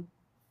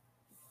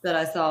that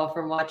I saw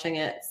from watching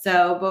it.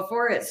 So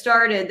before it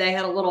started, they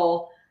had a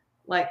little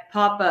like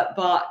pop-up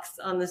box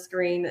on the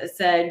screen that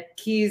said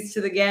keys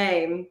to the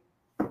game.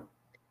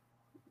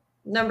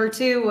 Number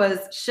 2 was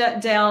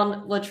shut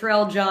down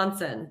Latrell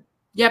Johnson.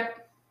 Yep.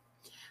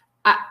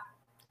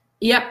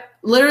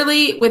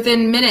 Literally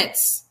within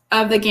minutes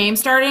of the game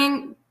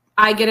starting,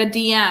 I get a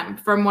DM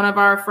from one of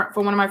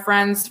my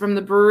friends from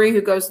the brewery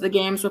who goes to the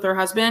games with her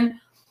husband.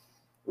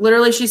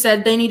 Literally, she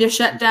said they need to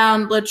shut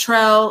down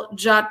Latrell ...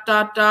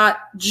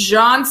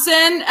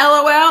 Johnson,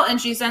 LOL, and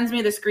she sends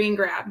me the screen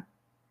grab.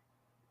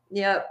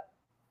 Yep.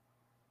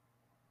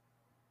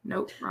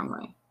 Nope, wrong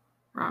way.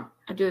 Wrong.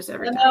 I do this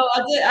every time. No,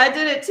 I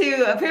did it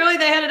too. Apparently,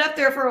 they had it up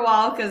there for a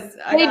while because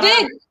they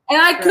did,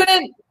 and I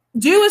couldn't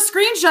do a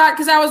screenshot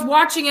because I was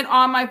watching it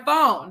on my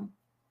phone.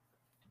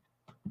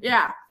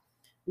 Yeah,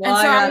 well,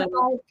 and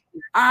so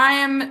I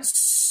am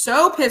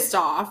so pissed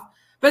off.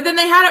 But then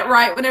they had it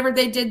right whenever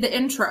they did the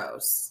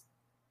intros.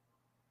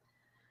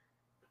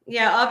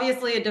 Yeah,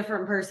 obviously a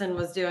different person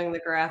was doing the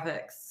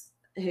graphics.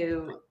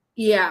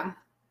 Yeah,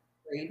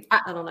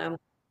 I don't know.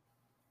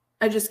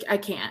 I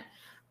can't.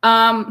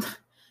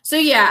 So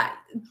yeah,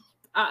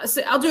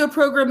 so I'll do a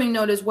programming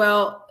note as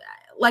well.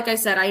 Like I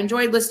said, I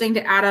enjoyed listening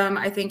to Adam.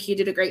 I think he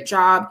did a great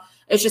job.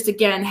 It's just,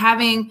 again,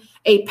 having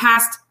a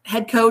past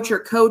head coach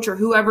or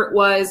whoever it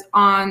was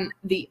on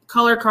the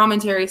color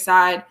commentary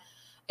side,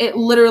 it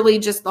literally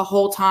just the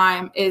whole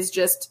time is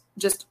just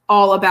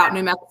all about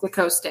New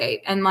Mexico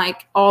State and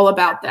like all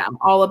about them.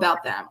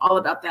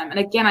 And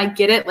again, I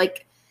get it.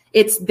 Like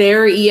it's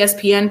their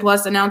ESPN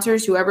Plus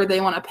announcers, whoever they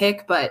want to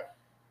pick, but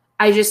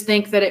I just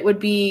think that it would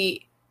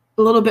be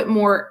a little bit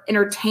more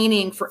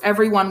entertaining for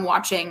everyone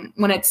watching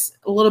when it's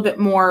a little bit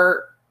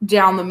more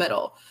down the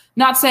middle.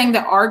 Not saying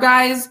that our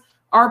guys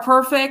are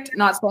perfect,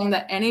 not saying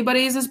that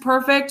anybody's is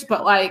perfect,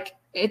 but like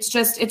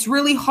it's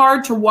really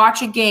hard to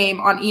watch a game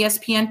on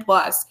ESPN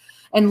Plus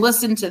and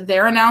listen to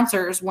their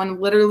announcers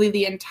when literally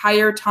the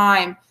entire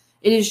time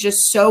it is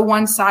just so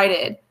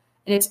one-sided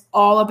and it's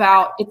all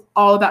about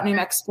New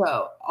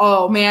Mexico.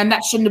 Oh man,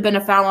 that shouldn't have been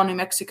a foul on New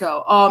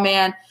Mexico. Oh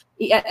man,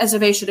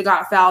 SFA should have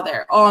got a foul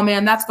there. Oh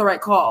man, that's the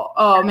right call.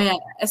 Oh man,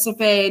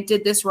 SFA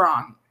did this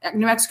wrong.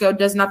 New Mexico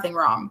does nothing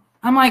wrong.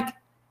 I'm like,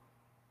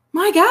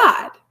 my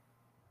God.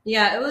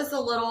 Yeah, it was a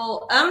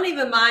little, I don't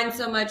even mind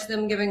so much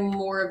them giving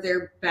more of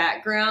their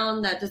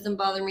background. That doesn't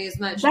bother me as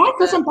much. That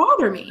doesn't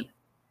bother me.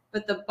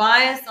 But the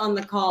bias on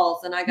the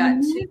calls, and I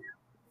got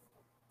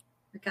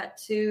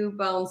two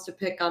bones to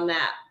pick on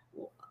that.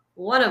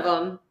 One of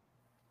them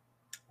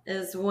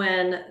is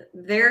when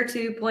their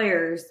 2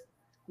 players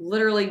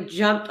literally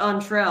jumped on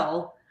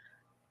Trell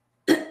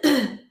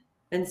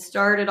and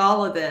started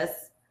all of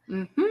this.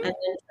 Mm-hmm. And then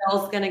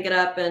Trell's going to get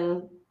up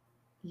and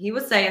he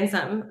was saying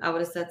something. I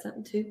would have said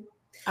something too.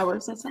 I would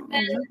have said something.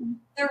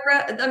 The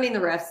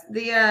refs,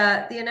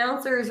 the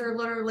announcers are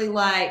literally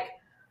like,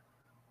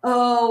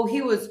 oh,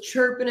 he was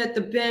chirping at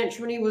the bench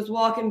when he was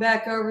walking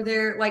back over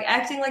there, like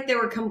acting like they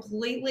were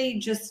completely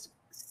just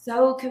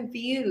so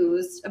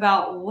confused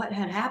about what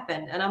had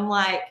happened. And I'm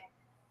like,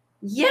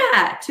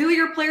 yeah, 2 of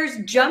your players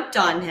jumped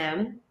on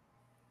him.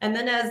 And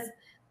then as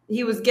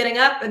he was getting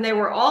up and they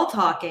were all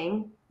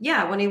talking,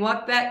 yeah, when he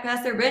walked back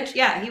past their bench,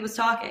 yeah, he was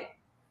talking.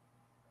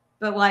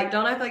 But like,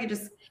 don't act like it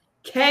just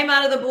came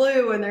out of the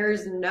blue and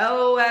there's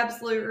no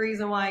absolute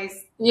reason why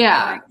he's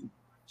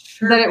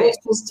that it was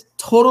just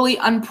totally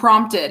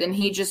unprompted and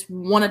he just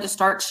wanted to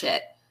start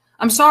shit.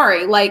 I'm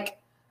sorry, like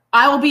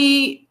I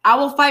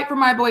will fight for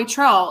my boy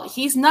Trell.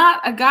 He's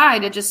not a guy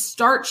to just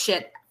start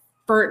shit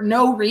for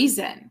no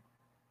reason.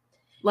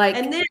 Like,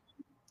 and then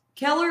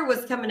Keller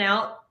was coming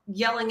out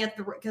yelling at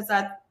because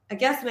I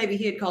guess maybe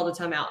he had called a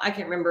timeout. I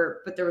can't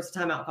remember, but there was a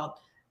timeout called.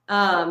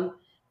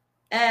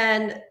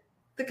 And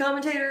the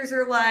commentators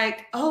are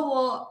like, oh,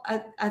 well,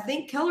 I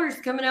think Keller's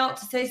coming out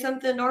to say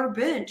something to our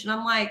bench. And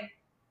I'm like,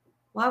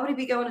 why would he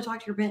be going to talk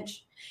to your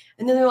bench?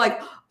 And then they're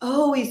like,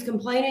 oh, he's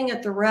complaining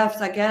at the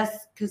refs, I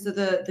guess, because of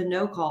the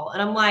no call.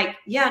 And I'm like,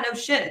 yeah, no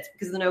shit. It's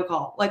because of the no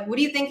call. Like, what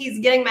do you think he's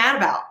getting mad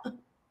about?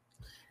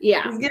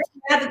 Yeah. He's getting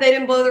mad that they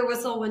didn't blow their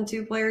whistle when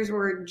 2 players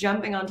were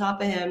jumping on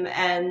top of him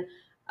and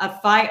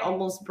a fight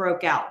almost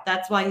broke out.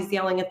 That's why he's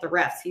yelling at the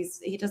refs.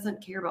 He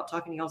doesn't care about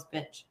talking to y'all's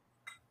bench.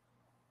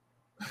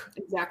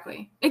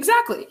 Exactly.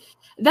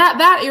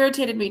 That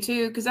irritated me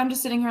too, because I'm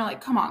just sitting here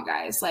like, come on,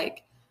 guys.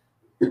 Like,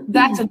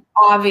 that's an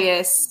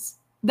obvious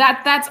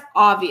that's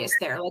obvious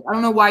there. Like, I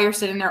don't know why you're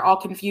sitting there all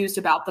confused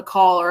about the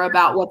call or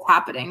about what's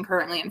happening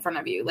currently in front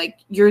of you. Like,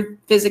 you're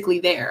physically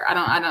there. I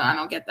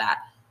don't get that.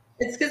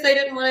 It's because they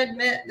didn't want to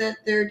admit that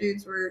their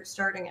dudes were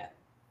starting it.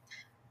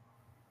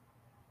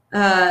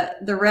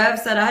 The Rev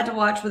said I had to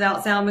watch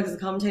without sound because the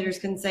commentators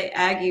couldn't say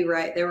Aggie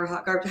right. They were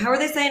hot garbage. How are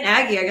they saying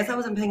Aggie? I guess I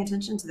wasn't paying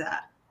attention to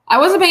that. I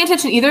wasn't paying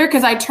attention either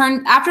because I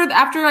turned after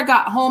I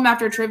got home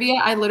after trivia,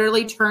 I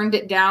literally turned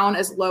it down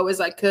as low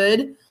as I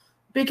could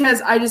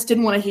because I just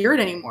didn't want to hear it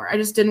anymore. I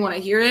just didn't want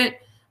to hear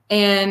it,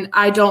 and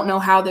I don't know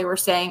how they were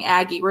saying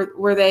Aggie.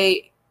 Were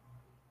they?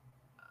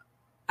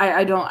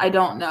 I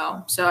don't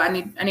know. So I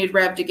need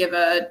Rev to give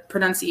a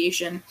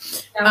pronunciation.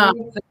 What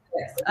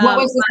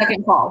was the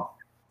second call?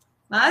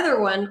 My other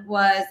one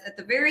was at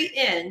the very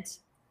end.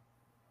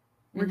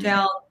 We're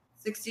down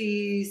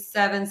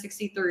 67,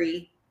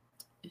 63.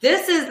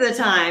 This is the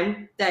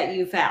time that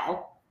you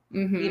foul,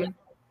 you know,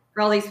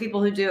 for all these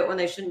people who do it when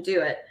they shouldn't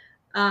do it.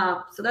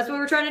 So that's what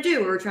we're trying to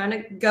do. We're trying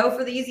to go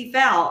for the easy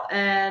foul.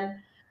 And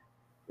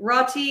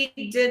Rati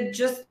did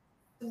just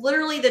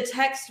literally the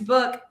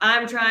textbook,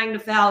 I'm trying to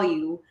foul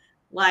you,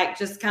 like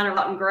just kind of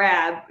out and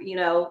grab, you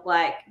know,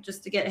 like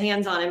just to get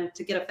hands on him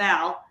to get a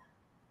foul.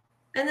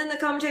 And then the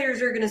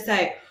commentators are going to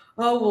say,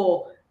 oh,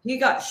 well, he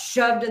got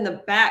shoved in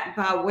the back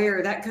by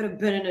Ware. That could have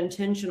been an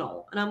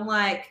intentional. And I'm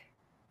like,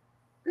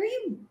 are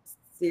you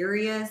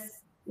serious?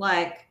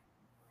 Like,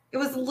 it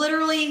was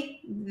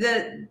literally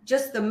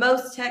just the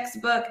most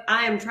textbook.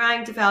 I am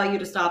trying to foul you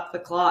to stop the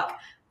clock.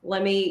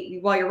 Let me,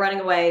 while you're running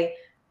away,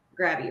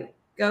 grab you.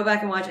 Go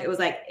back and watch it. It was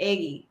like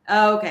Eggy.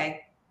 Oh,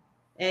 okay.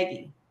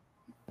 Eggy.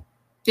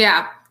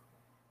 Yeah.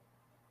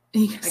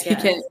 He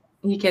can't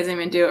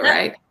even do it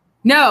right.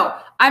 No.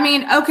 I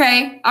mean,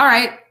 okay. All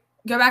right.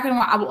 Go back and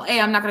watch.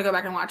 I'm not going to go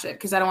back and watch it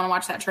because I don't want to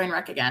watch that train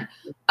wreck again.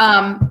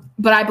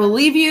 But I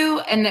believe you,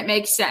 and it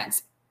makes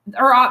sense.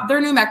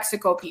 They're New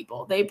Mexico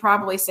people. They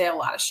probably say a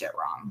lot of shit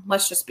wrong.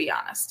 Let's just be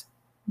honest.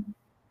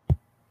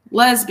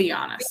 Let's be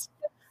honest.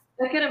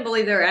 I couldn't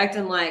believe they were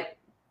acting like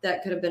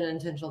that could have been an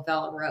intentional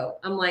foul in row.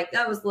 I'm like,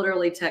 that was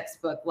literally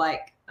textbook.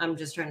 Like, I'm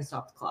just trying to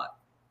stop the clock.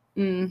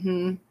 So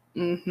dumb.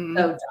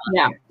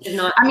 Yeah. Did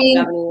not. I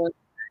mean,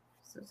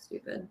 so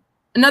stupid.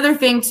 Another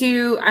thing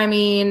too. I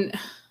mean,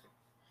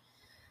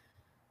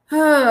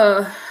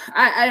 the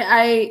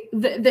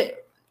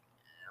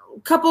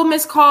couple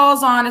missed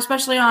calls on,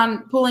 especially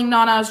on pulling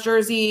Nana's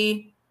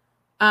jersey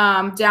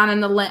down in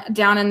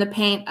the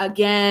paint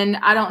again.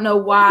 I don't know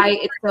why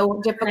it's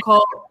so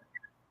difficult.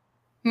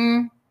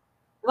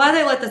 Why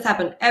they let this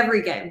happen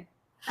every game?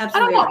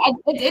 Absolutely. I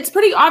don't know. It's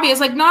pretty obvious.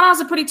 Like Nana's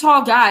a pretty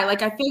tall guy.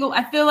 Like I feel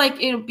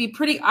like it would be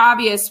pretty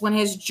obvious when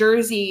his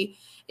jersey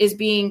is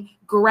being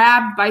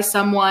grabbed by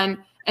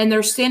someone and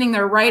they're standing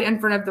there right in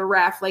front of the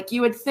ref. Like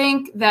you would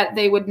think that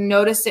they would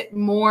notice it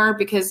more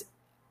because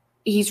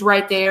he's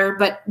right there,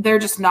 but they're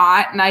just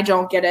not, and I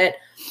don't get it.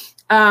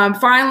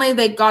 Finally,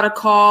 they got a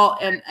call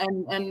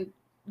and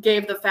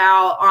gave the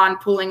foul on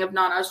pulling of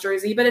Nana's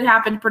jersey, but it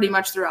happened pretty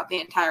much throughout the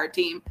entire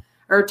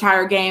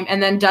game.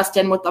 And then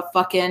Dustin with the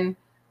fucking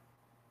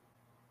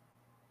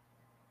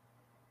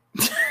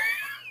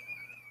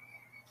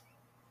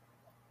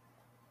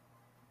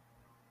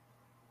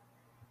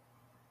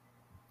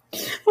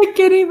I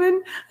can't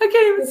even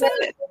say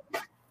it.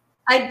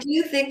 I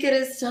do think it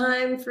is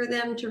time for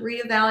them to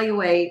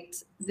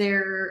reevaluate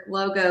their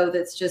logo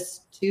that's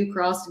just two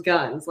crossed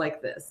guns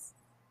like this.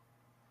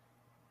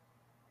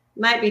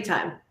 Might be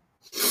time.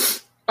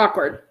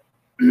 Awkward.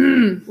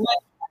 Might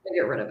have to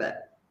get rid of it.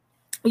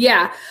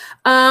 Yeah.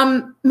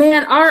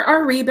 Man,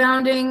 our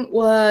rebounding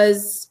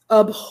was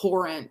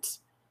abhorrent.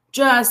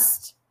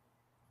 Just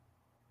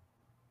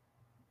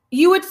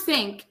you would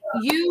think,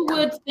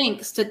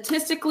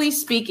 statistically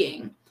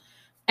speaking,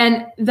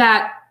 and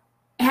that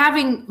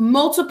having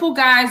multiple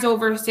guys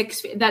over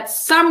 6 feet, that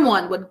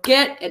someone would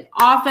get an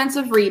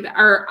offensive rebound,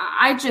 or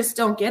I just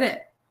don't get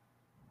it.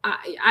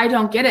 I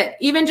don't get it.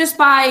 Even just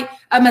by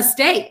a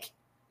mistake,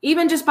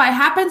 even just by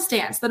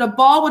happenstance, that a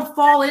ball would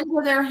fall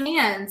into their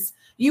hands,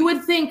 you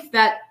would think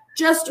that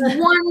just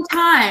one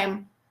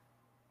time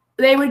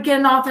they would get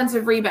an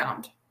offensive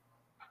rebound.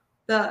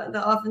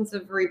 The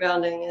offensive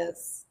rebounding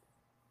is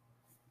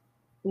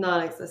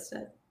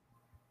non-existent.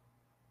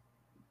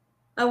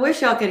 I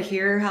wish y'all could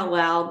hear how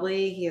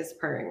loudly he is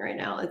purring right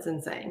now. It's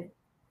insane.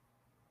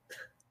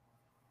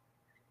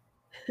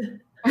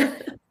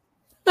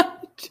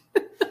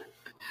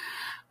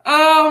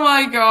 Oh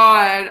my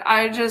God.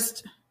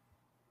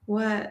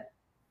 What?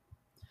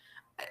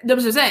 That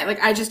was what I'm saying.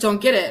 Like, I just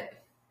don't get it.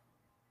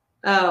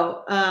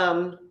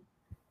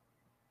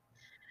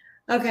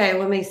 Okay,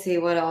 let me see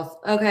what else.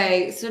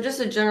 Okay, so just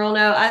a general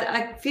note.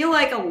 I feel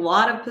like a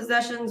lot of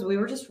possessions, we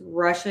were just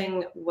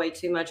rushing way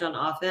too much on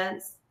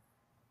offense.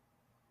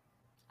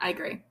 I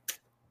agree.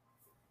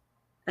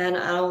 And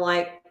I don't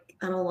like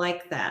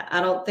that.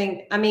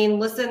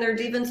 Listen, their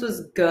defense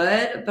was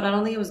good, but I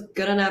don't think it was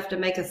good enough to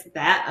make us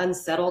that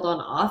unsettled on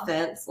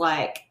offense.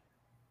 Like,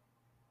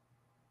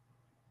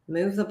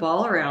 move the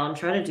ball around,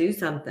 try to do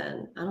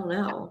something. I don't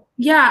know.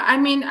 Yeah, I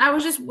mean, I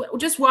was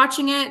just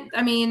watching it.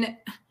 I mean,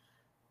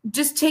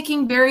 just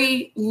taking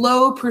very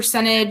low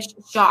percentage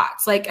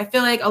shots. Like, I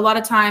feel like a lot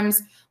of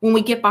times when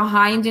we get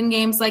behind in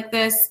games like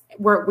this,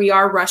 where we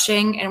are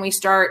rushing and we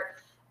start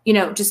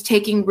just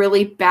taking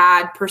really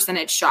bad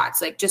percentage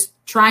shots, like just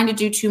trying to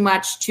do too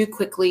much too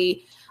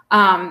quickly,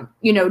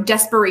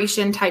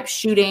 desperation type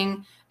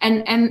shooting.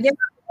 And yeah,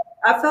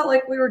 I felt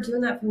like we were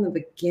doing that from the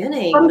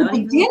beginning.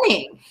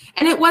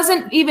 And it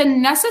wasn't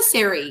even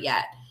necessary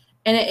yet.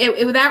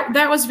 And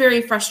that was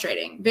very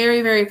frustrating,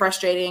 very, very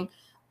frustrating.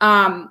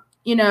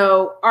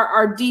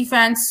 Our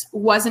defense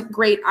wasn't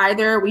great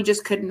either. We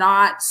just could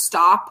not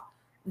stop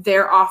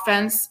their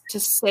offense to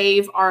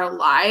save our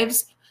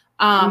lives.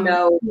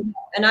 No.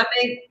 And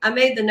I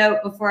made the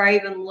note before I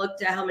even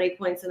looked at how many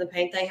points in the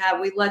paint they had.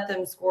 We let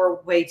them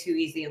score way too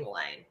easy in the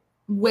lane.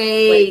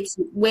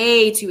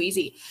 Way too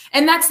easy.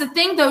 And that's the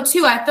thing though,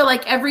 too. I feel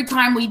like every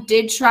time we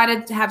did try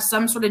to have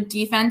some sort of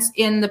defense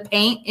in the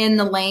paint, in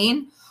the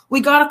lane, we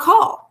got a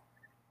call.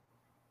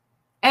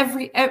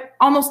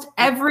 Almost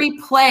every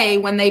play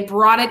when they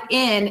brought it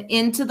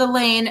into the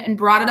lane and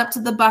brought it up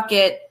to the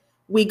bucket,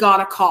 we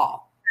got a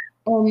call.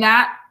 And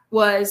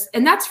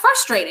that's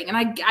frustrating. And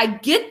I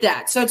get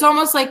that. So it's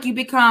almost like you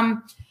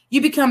become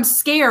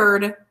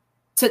scared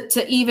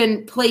to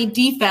even play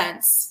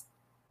defense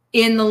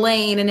in the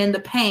lane and in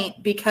the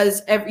paint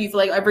because you feel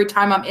like every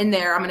time I'm in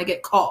there, I'm going to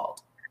get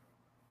called.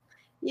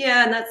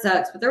 Yeah, and that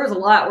sucks. But there was a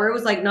lot where it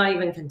was like not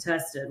even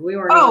contested. We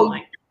weren't even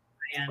like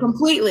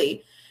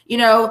completely.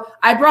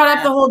 I brought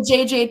up the whole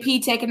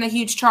JJP taking the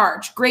huge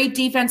charge. Great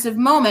defensive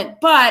moment.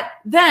 But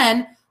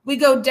then we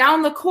go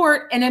down the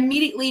court and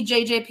immediately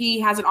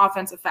JJP has an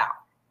offensive foul.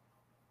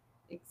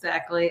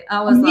 Exactly.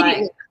 I was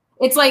like,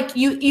 it's like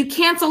you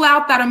cancel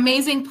out that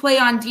amazing play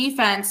on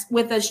defense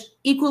with a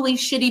equally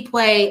shitty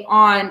play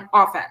on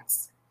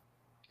offense.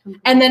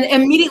 And then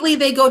immediately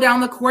they go down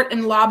the court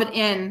and lob it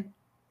in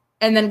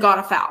and then got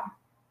a foul.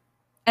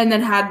 And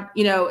then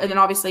and then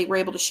obviously we're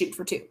able to shoot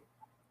for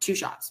two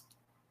shots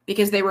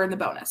because they were in the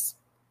bonus.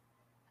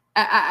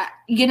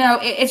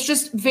 It's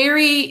just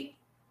very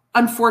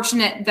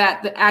unfortunate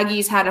that the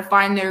Aggies had to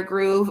find their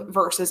groove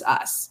versus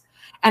us.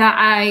 And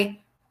I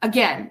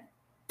again,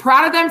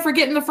 proud of them for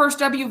getting the first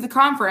W of the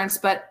conference,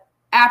 but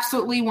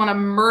absolutely want to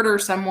murder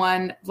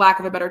someone, lack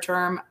of a better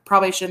term.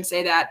 Probably shouldn't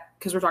say that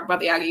because we're talking about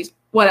the Aggies.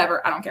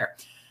 Whatever, I don't care.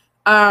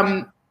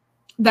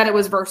 That it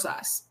was versus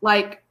us.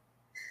 Like,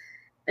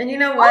 and you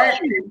know what?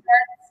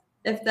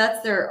 If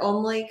that's their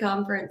only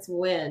conference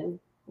win,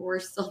 we're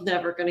still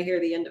never going to hear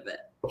the end of it.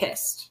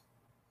 Pissed.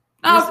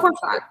 Oh, of course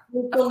not.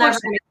 We'll never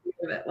hear the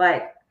end of it.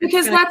 Like,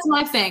 because that's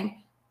my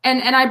thing.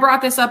 And I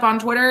brought this up on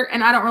Twitter,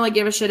 and I don't really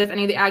give a shit if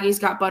any of the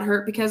Aggies got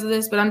butthurt because of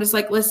this, but I'm just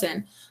like,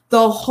 listen,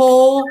 the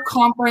whole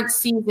conference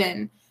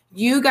season,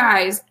 you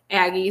guys,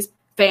 Aggies,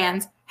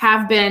 fans,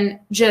 have been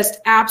just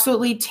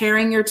absolutely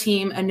tearing your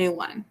team a new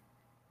one.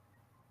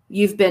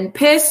 You've been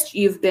pissed.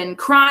 You've been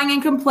crying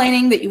and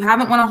complaining that you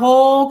haven't won a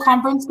whole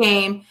conference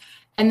game.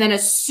 And then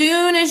as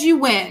soon as you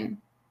win,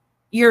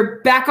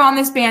 you're back on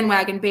this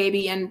bandwagon,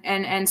 baby,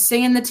 and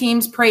singing the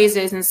team's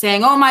praises and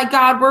saying, oh, my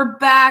God, we're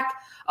back.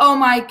 Oh,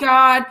 my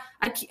God.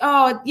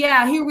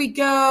 Here we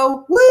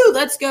go. Woo,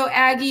 let's go,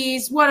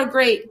 Aggies. What a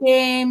great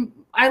game.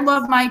 I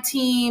love my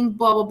team,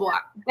 blah, blah, blah.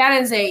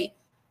 That is a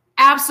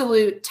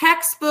absolute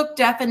textbook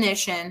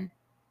definition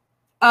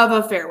of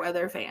a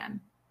Fairweather fan.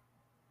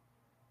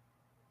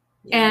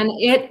 Yeah. And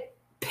it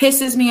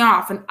pisses me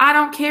off. And I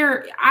don't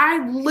care.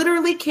 I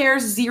literally care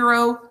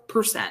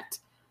 0%.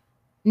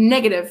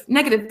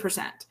 Negative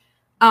percent.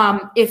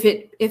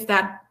 If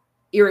that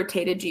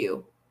irritated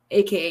you,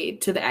 aka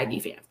to the Aggie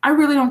fans. I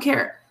really don't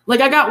care. Like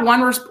I got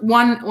one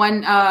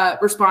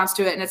response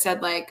to it and it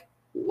said like,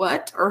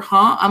 what or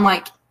huh? I'm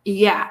like,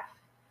 yeah.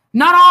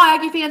 Not all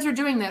Aggie fans are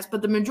doing this,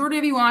 but the majority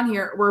of you on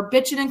here were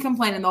bitching and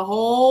complaining the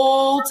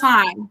whole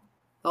time.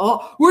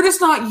 We're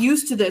just not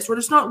used to this. We're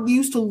just not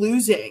used to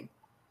losing.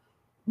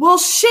 Well,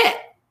 shit.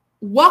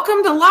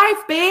 Welcome to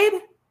life,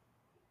 babe.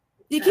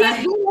 You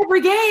can't win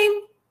every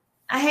game.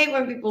 I hate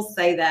when people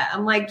say that.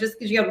 I'm like, just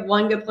because you had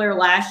one good player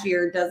last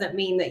year doesn't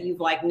mean that you've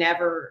like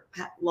never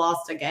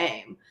lost a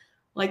game.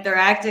 Like they're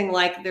acting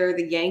like they're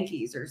the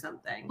Yankees or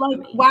something.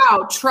 Like,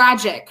 wow,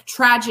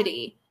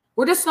 tragedy.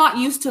 We're just not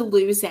used to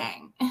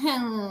losing.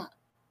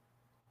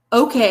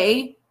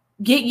 Okay,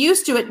 get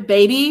used to it,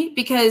 baby,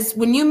 because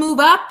when you move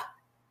up,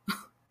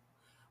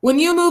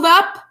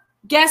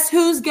 guess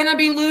who's going to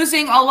be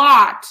losing a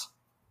lot?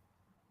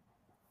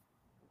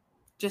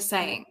 Just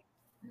saying.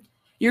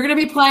 You're going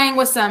to be playing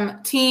with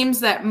some teams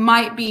that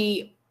might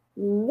be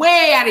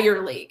way out of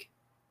your league.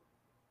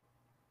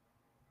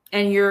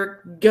 And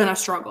you're going to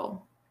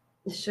struggle.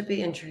 This should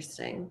be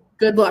interesting.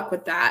 Good luck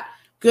with that.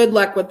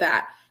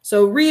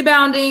 So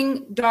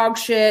rebounding, dog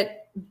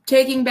shit,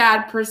 taking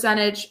bad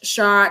percentage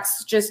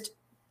shots, just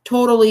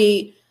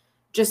totally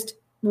just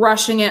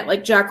rushing it,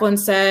 like Jacqueline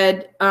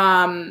said.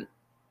 Yeah.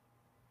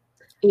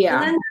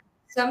 And then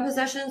some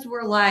possessions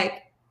were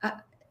like,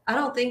 I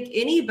don't think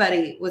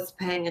anybody was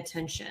paying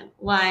attention.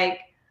 Like,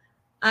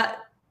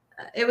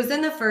 it was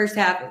in the first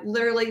half,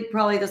 literally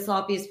probably the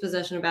sloppiest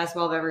possession of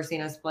basketball I've ever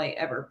seen us play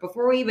ever.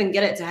 Before we even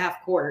get it to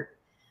half court,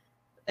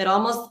 it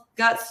almost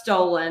got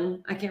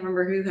stolen. I can't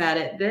remember who had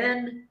it.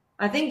 Then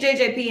I think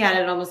JJP had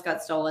it, almost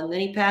got stolen. Then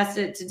he passed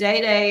it to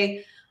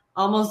Day.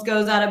 almost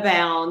goes out of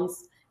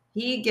bounds.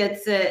 He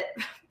gets it,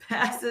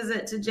 passes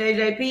it to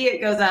JJP.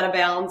 It goes out of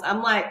bounds.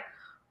 I'm like,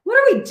 what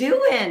are we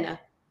doing?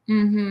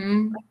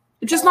 Mm-hmm.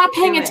 Just not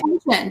paying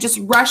attention. Just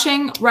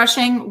rushing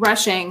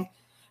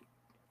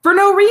for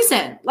no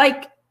reason.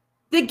 Like,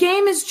 the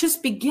game is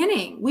just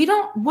beginning.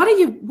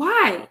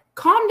 Why?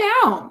 Calm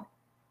down.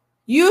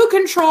 You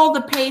control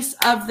the pace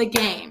of the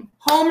game,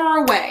 home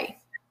or away.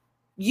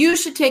 You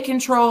should take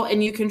control,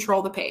 and you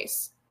control the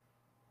pace.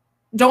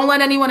 Don't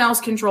let anyone else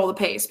control the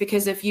pace,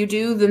 because if you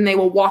do, then they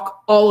will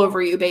walk all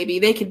over you, baby.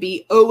 They could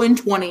be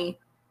 0-20.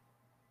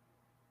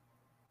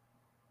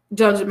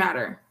 Doesn't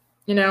matter,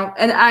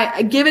 And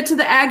I give it to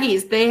the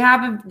Aggies.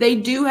 They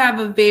do have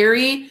a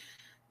very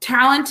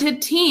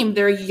talented team.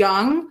 They're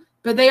young,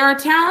 but they are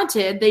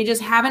talented. They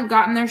just haven't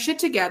gotten their shit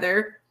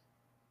together.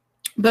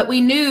 But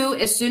we knew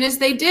as soon as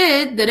they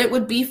did that it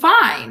would be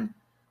fine.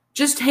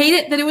 Just hate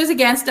it that it was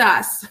against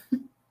us.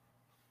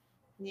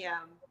 Yeah.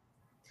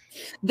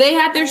 They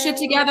had their shit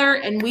together,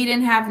 and we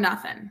didn't have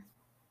nothing.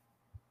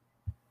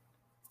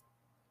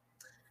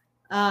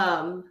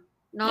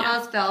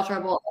 Nana's foul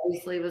trouble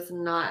obviously was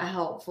not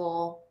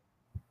helpful.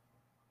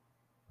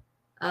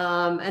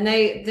 And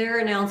their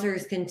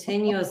announcers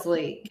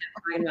continuously kept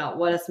talking about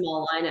what a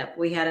small lineup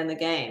we had in the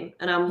game.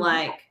 And I'm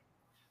like,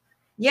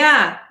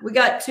 yeah, we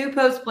got 2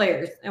 post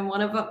players, and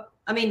one of them,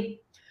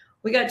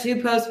 we got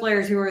 2 post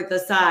players who are the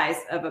size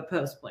of a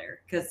post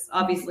player, because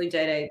obviously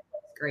Day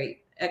plays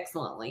great,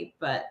 excellently,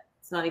 but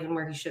it's not even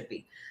where he should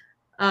be,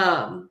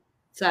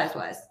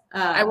 size-wise.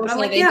 I will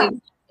say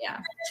yeah.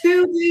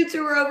 2 dudes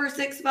who are over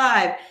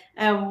 6'5",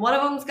 and one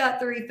of them's got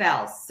 3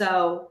 fouls.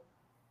 So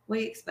what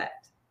do you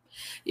expect?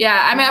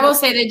 Yeah, I will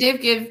say they did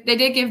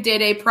give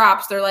Day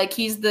props. They're like,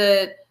 he's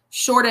the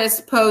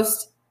shortest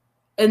post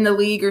in the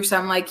league or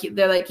something. Like,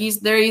 they're like, he's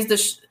the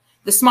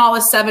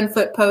smallest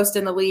 7-foot post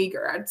in the league,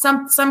 or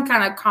some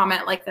kind of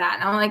comment like that.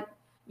 And I'm like,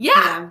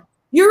 yeah,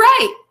 you're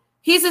right.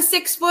 He's a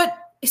 6 foot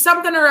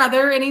something or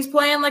other, and he's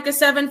playing like a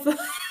 7-foot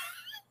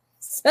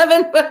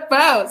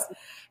post,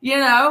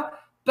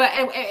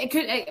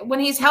 But when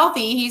he's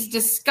healthy, he's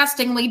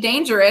disgustingly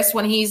dangerous.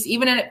 When he's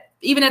even at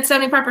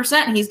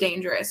 75%, he's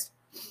dangerous.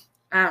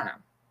 I don't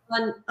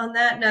know. On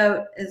that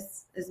note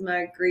is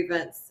my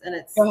grievance, and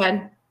go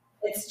ahead.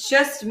 It's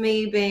just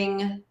me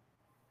being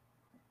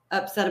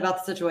upset about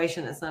the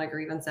situation. It's not a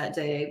grievance that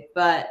day,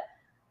 but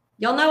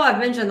y'all know I've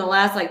mentioned the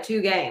last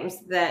 2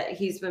 games that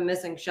he's been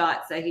missing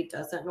shots that he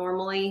doesn't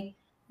normally,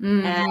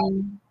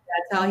 and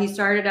that's how he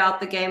started out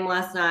the game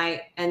last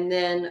night. And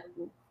then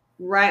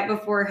right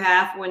before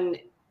half, when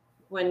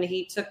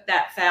he took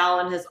that foul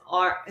and his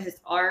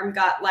arm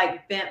got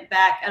bent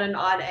back at an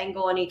odd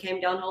angle and he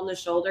came down holding the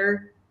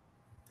shoulder,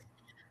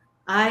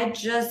 I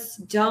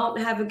just don't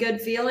have a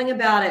good feeling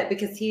about it,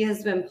 because he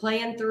has been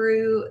playing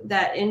through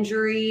that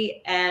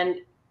injury, and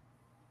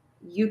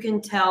you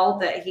can tell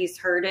that he's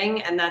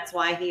hurting, and that's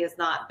why he has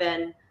not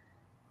been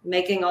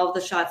making all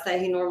the shots that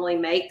he normally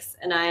makes.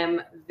 And I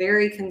am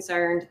very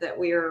concerned that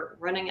we are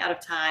running out of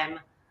time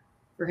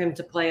for him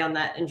to play on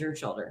that injured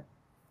shoulder.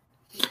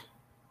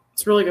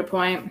 It's a really good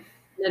point.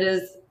 It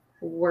is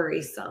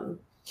worrisome.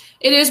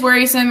 It is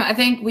worrisome. I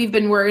think we've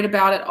been worried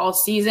about it all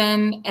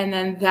season. And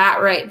then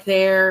that right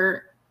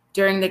there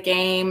during the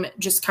game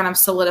just kind of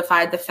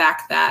solidified the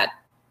fact that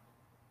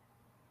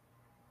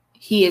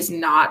he is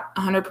not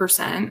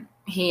 100%.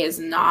 He is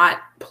not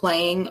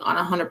playing on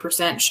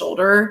 100%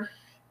 shoulder.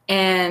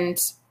 And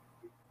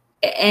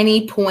at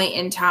any point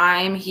in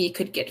time, he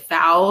could get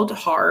fouled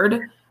hard,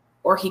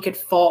 or he could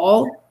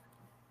fall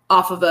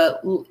off of a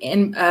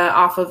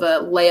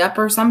layup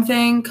or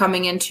something,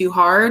 coming in too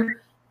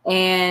hard,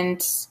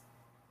 and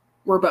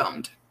we're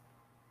boned.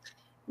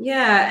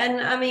 Yeah,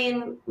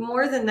 and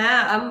more than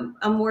that,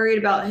 I'm worried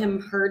about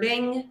him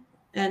hurting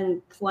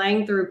and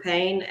playing through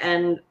pain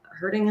and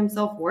hurting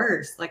himself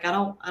worse. I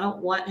don't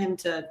want him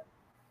to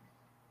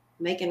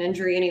make an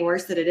injury any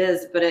worse than it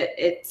is, but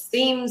it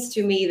seems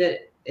to me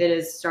that it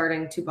is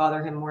starting to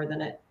bother him more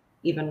than it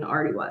even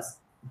already was.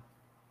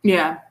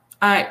 Yeah.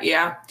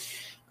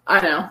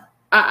 I know.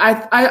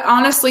 I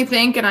honestly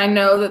think, and I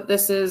know that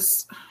this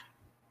is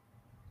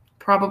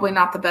probably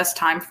not the best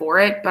time for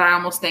it, but I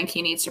almost think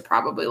he needs to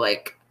probably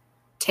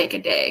take a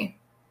day,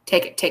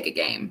 take a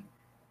game,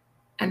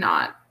 and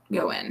not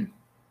go in.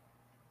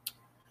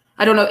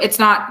 I don't know. It's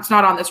not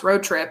on this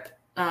road trip,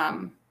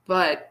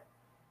 but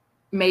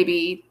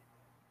maybe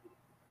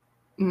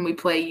when we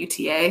play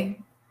UTA,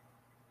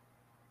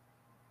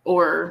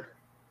 or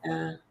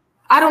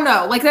I don't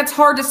know. That's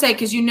hard to say,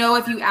 because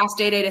if you ask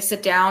Day to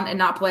sit down and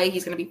not play,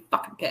 he's gonna be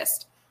fucking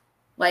pissed.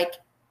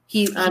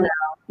 He's gonna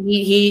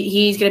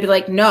be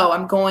like, no,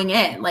 I'm going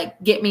in.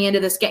 Get me into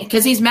this game,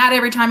 because he's mad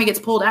every time he gets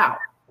pulled out.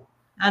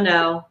 I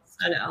know.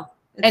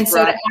 And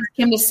so to ask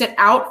him to sit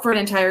out for an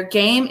entire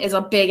game is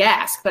a big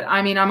ask. But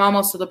I'm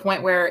almost to the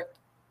point where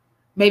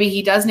maybe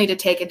he does need to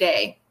take a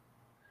day.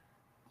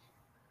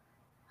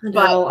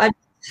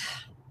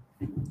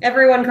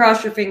 Everyone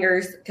cross your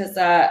fingers, because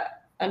I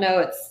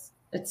know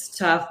it's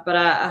tough, but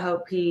I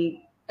hope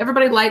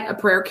everybody light a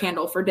prayer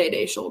candle for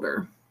Day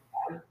shoulder.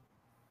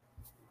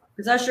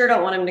 Because I sure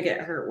don't want him to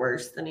get hurt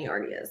worse than he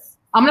already is.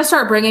 I'm going to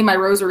start bringing my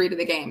rosary to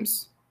the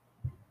games.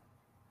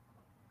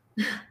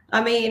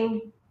 I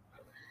mean,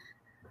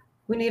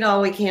 we need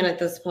all we can at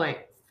this point,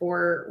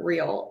 for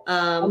real.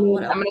 I'm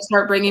going to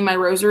start bringing my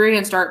rosary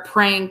and start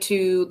praying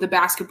to the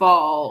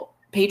basketball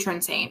patron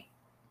saint,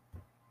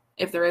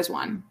 if there is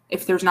one.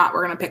 If there's not,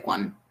 we're going to pick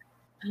one.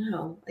 I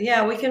know.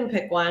 Yeah, we can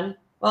pick one.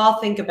 Well,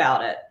 I'll think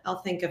about it. I'll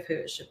think of who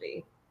it should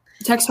be.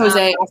 Text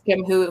Jose, ask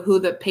him who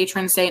the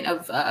patron saint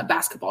of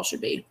basketball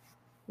should be.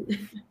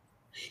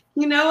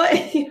 You know what?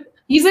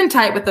 He's in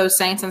tight with those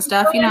saints and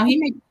stuff. You know,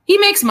 he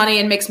makes money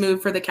and makes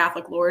move for the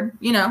Catholic Lord,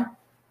 you know.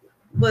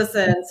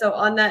 Listen, so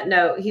on that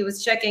note, he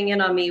was checking in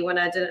on me when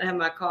I didn't have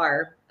my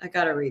car. I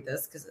got to read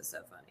this because it's so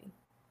funny.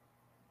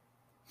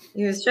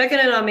 He was checking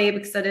in on me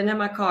because I didn't have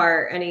my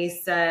car, and he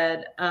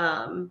said,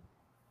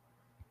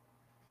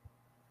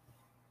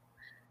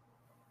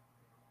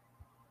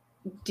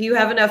 do you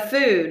have enough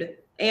food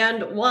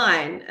and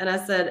wine? And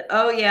I said,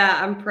 oh, yeah,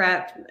 I'm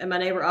prepped. And my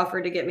neighbor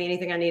offered to get me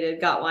anything I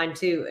needed, got wine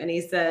too. And he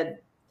said,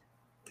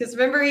 because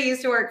remember he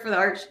used to work for the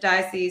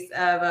Archdiocese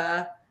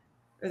of,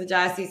 or the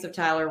Diocese of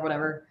Tyler, or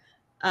whatever.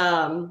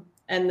 And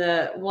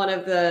one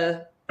of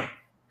the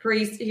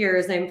priests here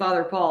is named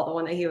Father Paul, the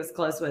one that he was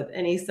close with.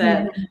 And he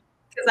said,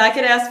 because I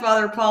could ask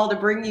Father Paul to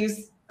bring you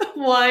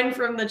wine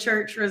from the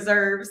church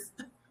reserves.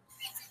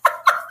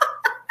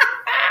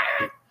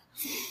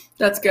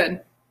 That's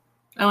good.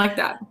 I like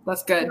that.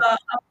 That's good.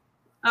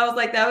 I was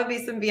like, that would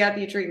be some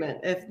VIP treatment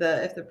if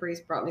the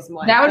priest brought me some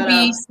wine. That would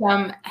be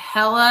some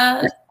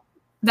hella.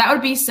 That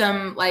would be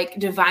some like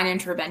divine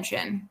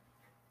intervention.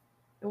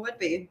 It would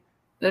be.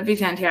 That'd be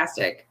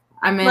fantastic.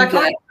 I'm in.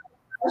 I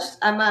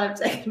might have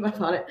taken my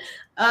on it.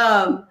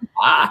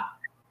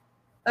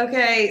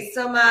 Okay,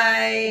 so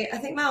I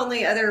think my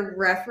only other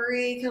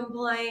referee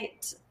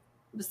complaint,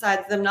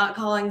 besides them not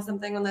calling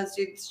something when those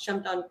dudes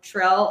jumped on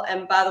Trell,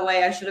 and by the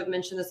way, I should have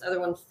mentioned this other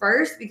one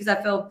first because I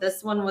feel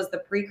this one was the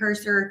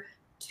precursor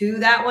to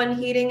that one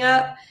heating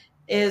up,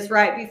 is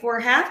right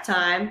before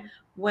halftime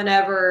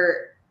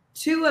whenever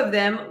two of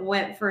them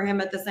went for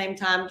him at the same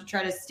time to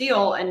try to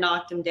steal and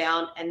knocked him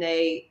down, and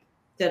they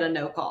did a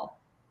no call.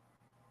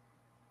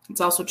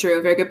 It's also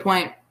true. Very good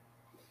point.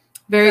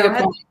 Very good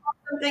point.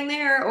 Something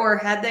there, or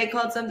had they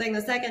called something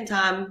the second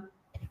time,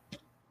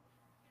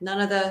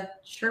 none of the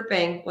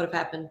chirping would have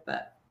happened.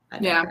 But I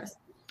digress.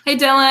 Hey,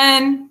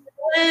 Dylan.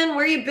 Dylan,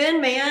 where you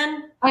been,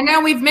 man? I know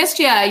we've missed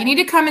you. You need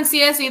to come and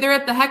see us either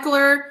at the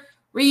Heckler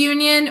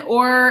reunion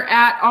or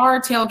at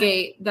our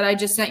tailgate that I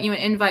just sent you an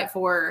invite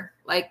for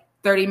like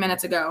 30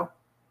 minutes ago.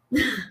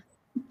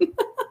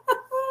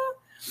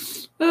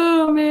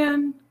 Oh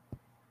man.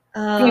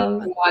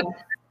 I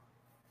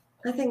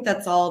think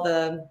that's all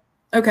the.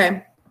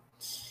 Okay.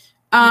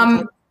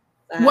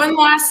 One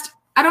last,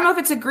 I don't know if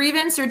it's a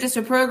grievance or just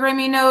a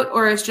programming note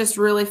or it's just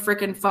really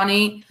freaking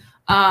funny.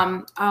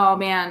 Oh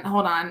man,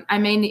 hold on. I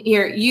may need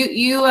here.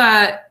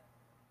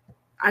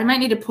 I might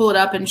need to pull it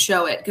up and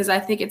show it because I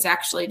think it's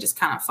actually just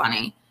kind of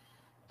funny.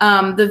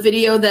 The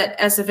video that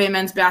SFA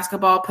men's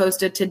basketball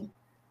posted to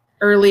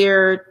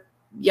earlier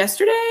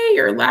yesterday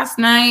or last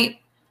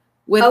night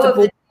with the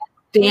boys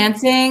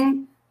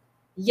dancing.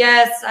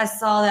 Yes, I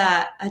saw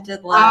that. I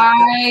did laugh.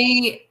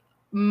 I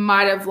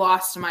might have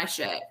lost my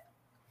shit.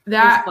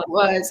 That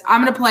was. I'm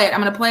gonna play it. I'm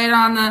gonna play it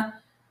on the.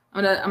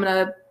 I'm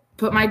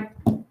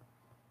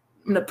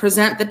gonna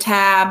present the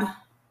tab.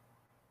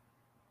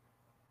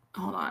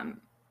 Hold on.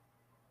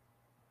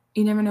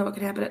 You never know what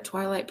could happen at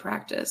twilight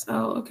practice.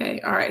 Oh, okay.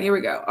 All right, here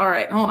we go. All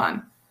right, hold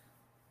on.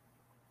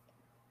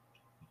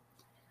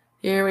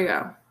 Here we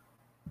go.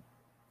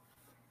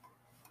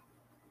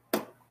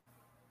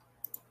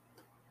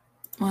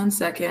 One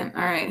second.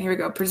 All right, here we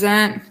go.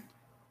 Present.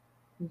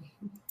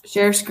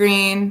 Share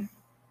screen.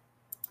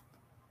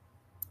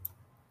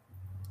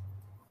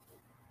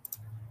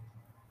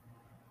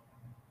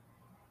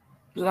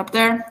 Is it up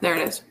there? There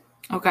it is.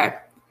 Okay.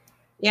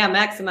 Yeah,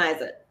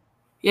 maximize it.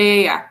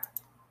 Yeah.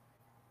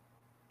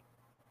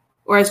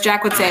 Or as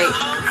Jack would say,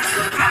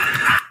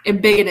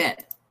 embiggen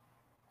it.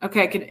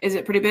 Okay, is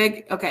it pretty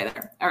big? Okay,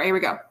 there. All right, here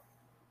we go.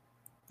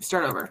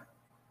 Start over.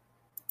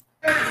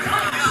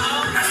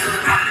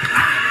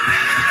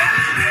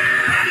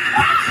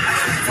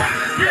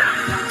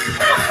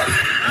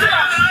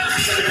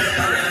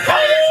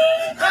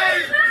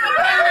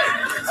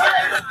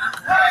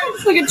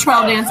 It's like a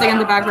trail dancing in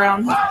the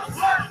background.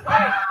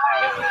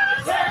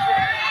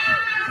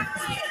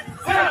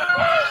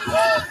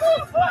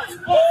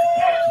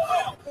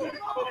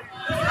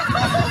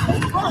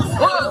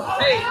 Whoa,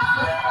 hey.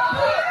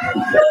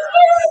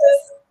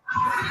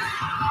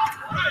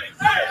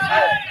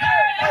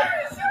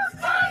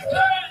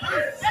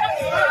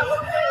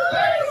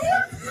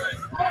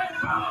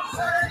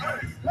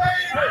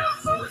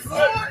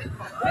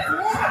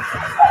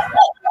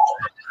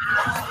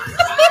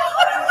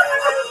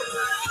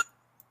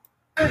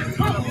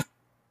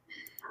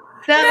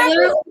 That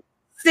literally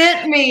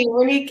sent me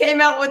when he came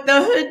out with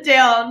the hood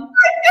down. I know.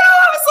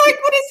 I was like,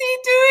 what is he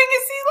doing?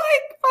 Is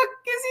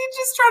he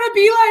just trying to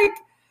be like,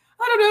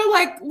 I don't know,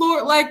 like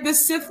Lord, like the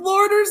Sith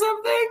Lord or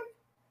something.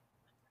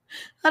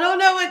 I don't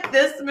know what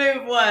this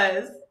move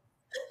was.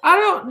 I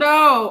don't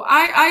know.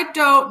 I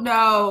don't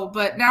know,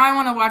 but now I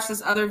want to watch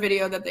this other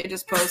video that they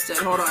just posted.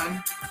 Hold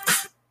on.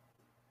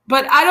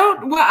 But I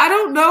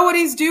don't know what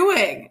he's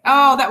doing.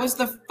 Oh, that was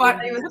the fun.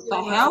 What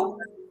the hell?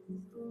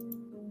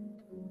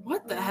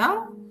 What the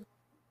hell?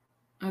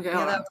 Okay,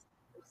 hold on.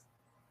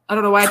 I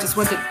don't know why I just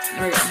went to.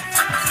 There we go.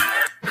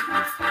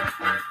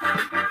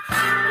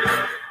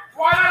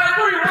 1, 2,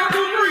 3, 1, 2,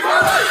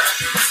 3,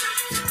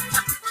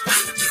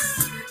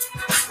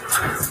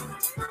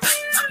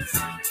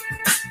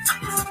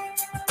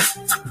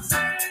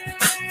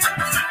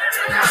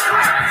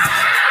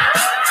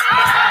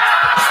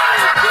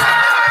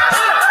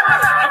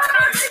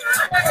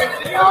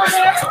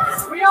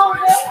 We own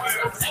it.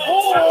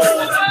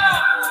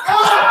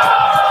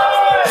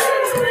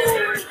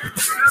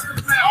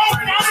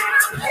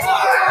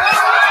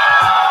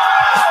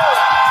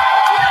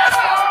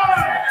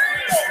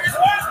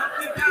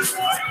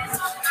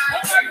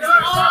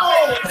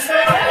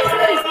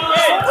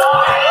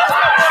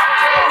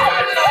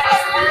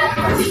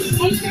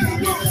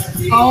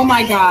 Oh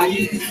my God.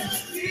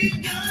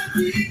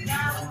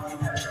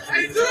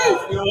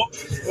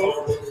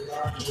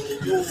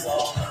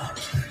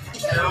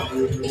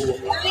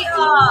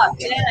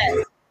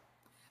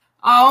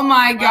 Oh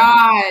my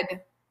God.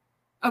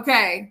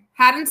 Okay.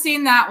 Hadn't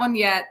seen that one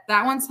yet.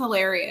 That one's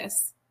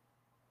hilarious.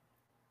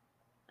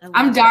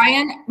 I'm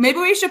dying. Maybe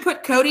we should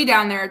put Cody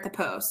down there at the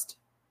post.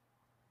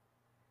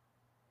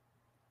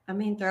 I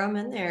mean, throw him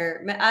in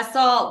there. I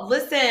saw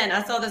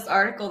this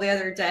article the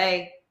other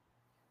day,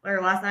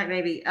 or last night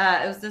maybe.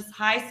 It was this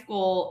high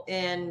school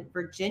in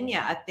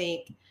Virginia, I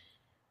think.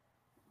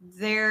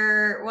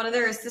 One of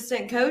their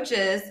assistant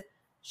coaches,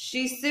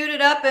 she suited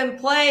up and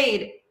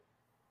played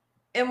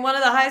in one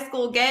of the high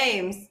school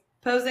games,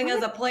 posing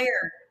as a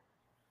player.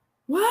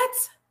 What?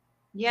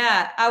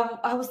 Yeah,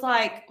 I was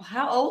like,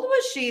 how old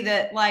was she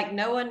that like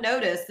no one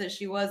noticed that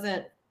she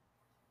wasn't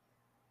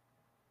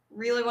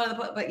really one of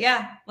the, but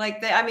yeah,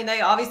 like they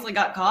obviously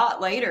got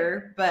caught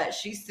later, but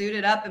she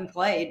suited up and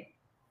played.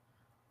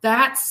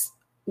 That's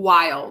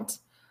wild.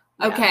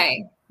 Okay.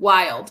 Yeah.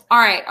 Wild. All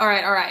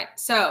right.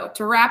 So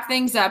to wrap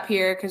things up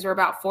here, because we're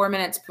about 4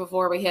 minutes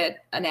before we hit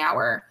an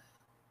hour,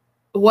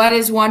 what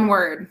is one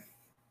word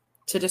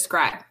to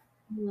describe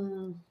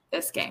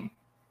this game?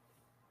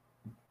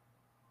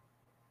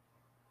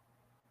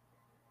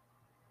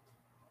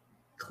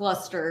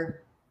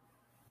 Cluster.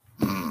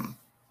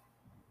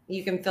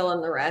 You can fill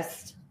in the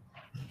rest.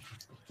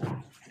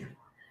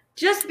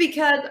 Just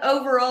because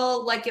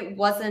overall, like, it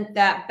wasn't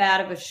that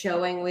bad of a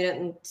showing. We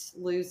didn't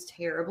lose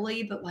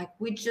terribly, but like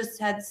we just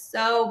had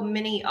so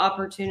many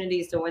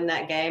opportunities to win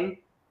that game.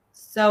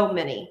 So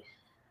many.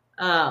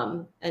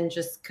 And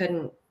just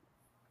couldn't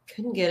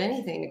get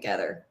anything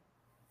together.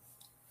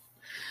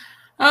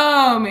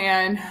 Oh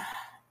man.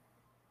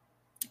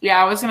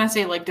 Yeah, I was gonna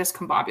say like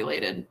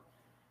discombobulated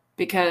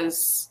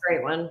because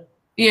great one.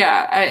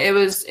 Yeah, it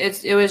was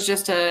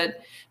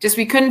just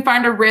we couldn't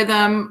find a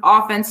rhythm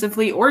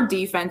offensively or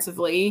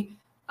defensively.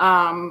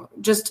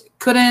 Just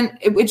couldn't.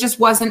 It just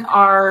wasn't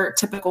our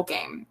typical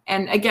game.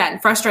 And again,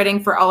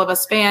 frustrating for all of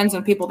us fans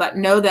and people that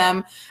know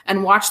them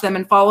and watch them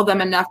and follow them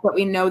enough that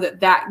we know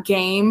that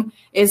game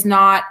is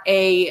not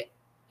a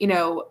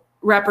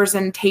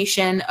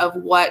representation of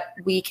what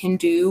we can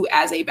do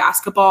as a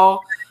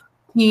basketball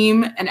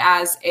team and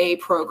as a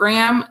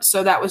program.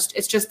 So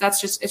it's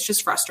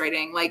just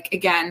frustrating. Like,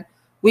 again,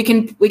 we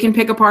can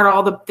pick apart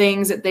all the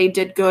things that they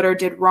did good or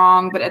did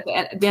wrong, but at the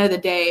end of the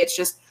day, it's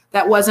just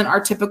that wasn't our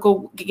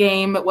typical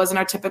game. It wasn't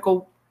our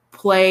typical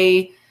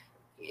play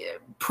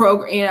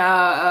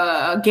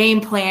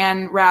game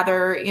plan.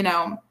 Rather,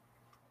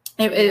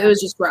 it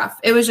was just rough.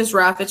 It was just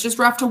rough. It's just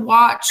rough to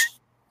watch,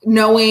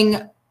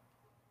 knowing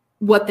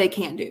what they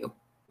can do.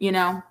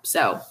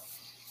 So.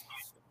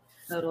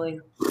 Totally.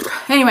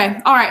 Anyway,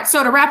 all right.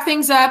 So to wrap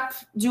things up,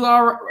 do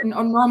our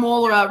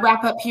normal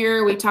wrap up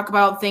here. We talk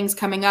about things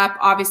coming up.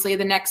 Obviously,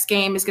 the next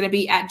game is going to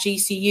be at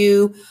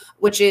GCU,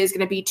 which is going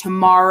to be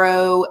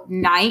tomorrow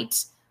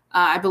night.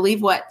 I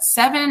believe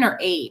 7 or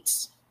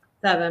 8?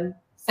 7.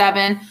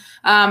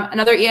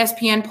 Another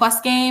ESPN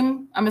Plus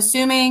game, I'm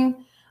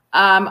assuming,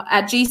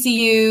 at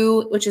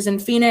GCU, which is in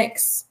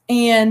Phoenix.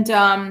 And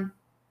I'm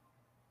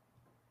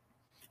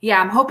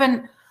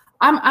hoping.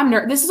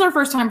 This is our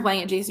first time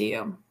playing at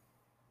GCU.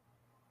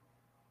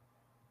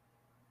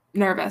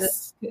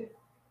 Nervous.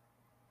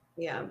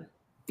 Yeah.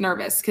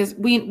 Nervous because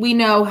we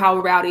know how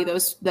rowdy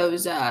those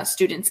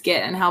students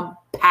get and how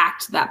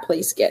packed that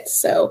place gets.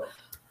 So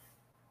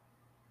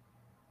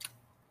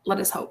let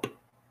us hope.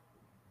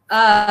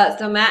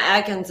 So Matt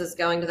Atkins is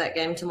going to that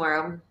game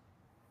tomorrow.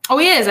 Oh,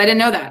 he is. I didn't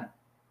know that.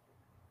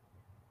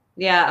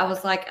 Yeah, I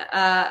was like,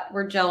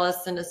 we're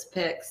jealous. Send us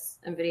pics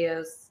and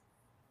videos.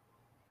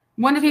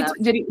 When did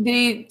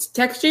he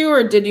text you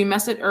or did you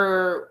message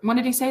or when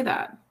did he say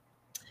that?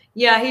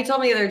 Yeah, he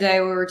told me the other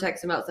day we were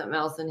texting about something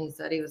else, and he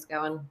said he was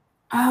going.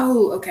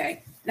 Oh,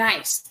 okay.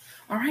 Nice.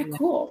 All right,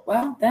 cool.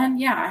 Well, then,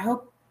 yeah, I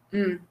hope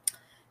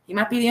he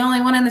might be the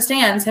only one in the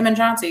stands, him and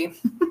Chauncey.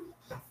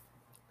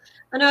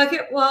 I know.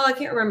 I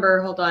can't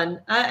remember. Hold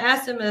on. I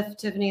asked him if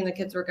Tiffany and the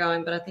kids were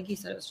going, but I think he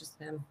said it was just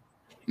him.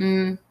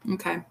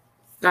 Okay.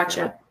 Gotcha.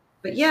 Yeah.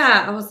 But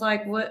yeah, I was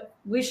like, what?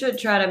 We should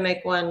try to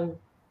make one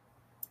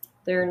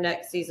there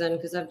next season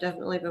because I've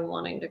definitely been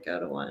wanting to go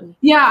to one.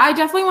 Yeah, I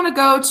definitely want to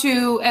go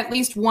to at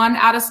least one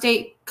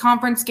out-of-state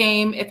conference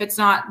game if it's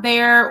not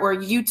there, or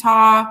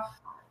Utah,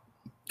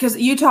 because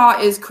Utah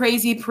is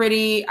crazy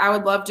pretty. I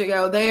would love to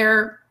go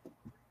there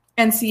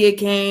and see a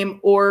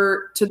game,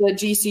 or to the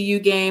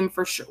GCU game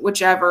for sure,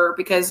 whichever,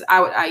 because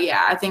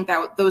I think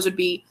that those would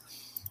be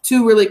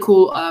two really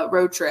cool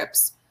road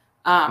trips.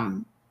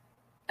 And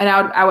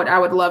I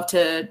would love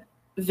to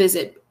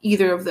visit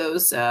either of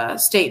those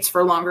states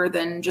for longer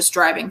than just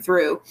driving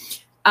through.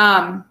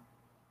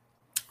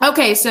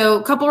 Okay, so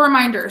a couple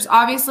reminders.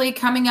 Obviously,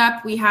 coming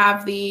up, we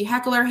have the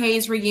Heckler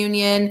Hayes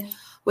reunion,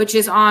 which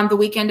is on the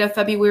weekend of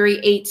February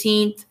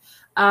 18th.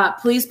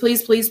 Please,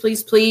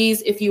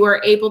 if you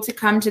are able to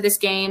come to this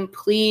game,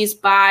 please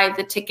buy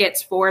the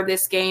tickets for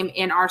this game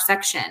in our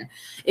section.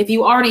 If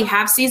you already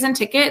have season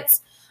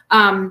tickets,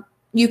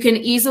 you can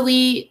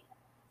easily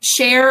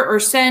share or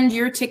send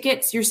your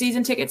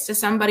season tickets to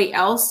somebody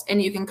else,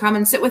 and you can come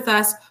and sit with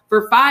us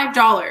for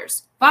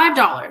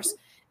 $5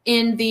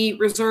 in the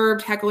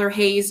reserved Heckler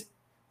Hayes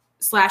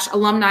 /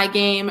 alumni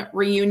game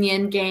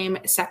reunion game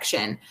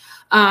section.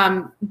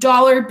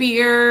 Dollar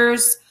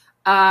beers,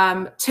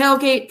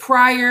 tailgate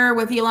prior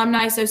with the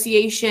Alumni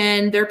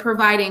Association. They're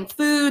providing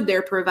food,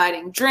 they're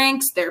providing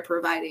drinks, they're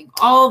providing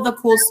all the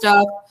cool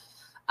stuff.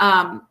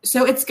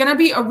 So it's going to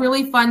be a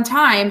really fun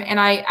time. And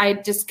I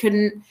just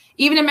couldn't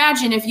even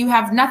imagine, if you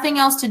have nothing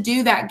else to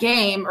do that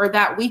game or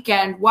that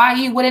weekend, why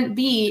you wouldn't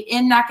be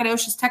in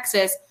Nacogdoches,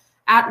 Texas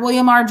at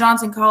William R.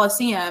 Johnson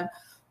Coliseum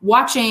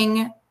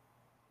watching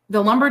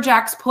the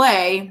Lumberjacks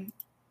play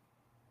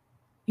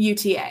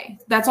UTA.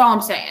 That's all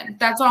I'm saying.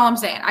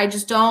 I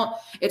just don't.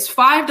 It's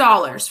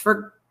 $5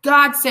 for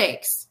God's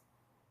sakes.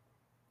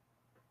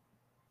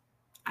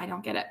 I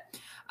don't get it.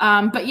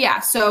 But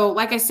yeah, so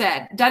like I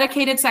said,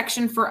 dedicated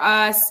section for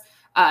us,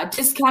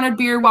 discounted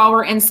beer while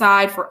we're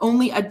inside for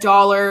only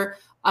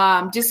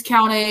 $1,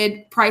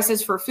 discounted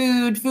prices for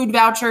food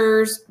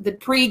vouchers, the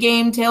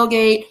pregame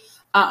tailgate.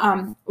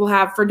 We'll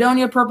have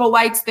Fredonia Purple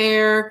Lights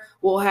there.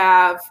 We'll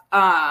have,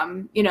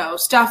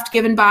 stuff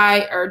given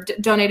by or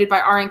donated by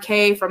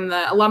R&K from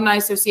the Alumni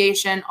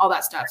Association, all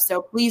that stuff.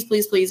 So please,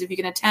 if you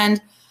can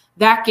attend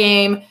that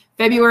game,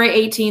 February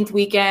 18th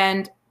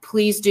weekend,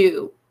 please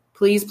do.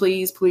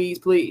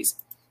 Please.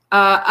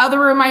 Other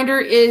reminder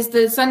is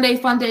the Sunday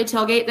Fun Day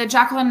tailgate that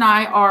Jacqueline and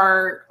I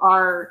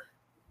are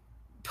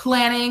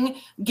planning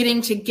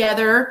getting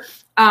together.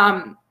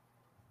 Kind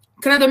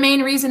of the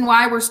main reason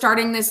why we're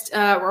starting this,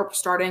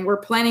 we're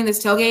planning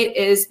this tailgate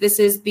is this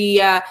is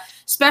the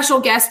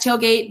special guest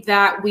tailgate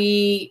that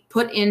we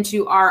put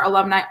into our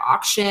alumni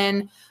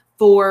auction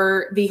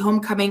for the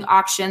homecoming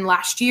auction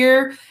last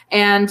year.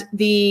 And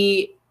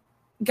the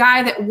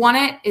guy that won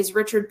it is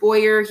Richard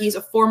Boyer. He's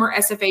a former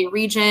SFA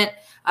regent.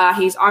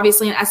 He's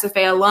obviously an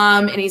SFA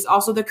alum, and he's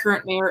also the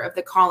current mayor of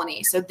the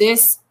Colony. So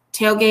this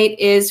tailgate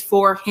is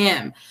for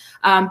him.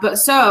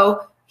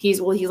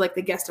 He's like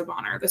the guest of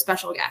honor, the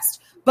special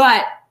guest.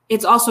 But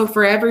it's also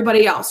for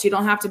everybody else. You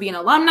don't have to be an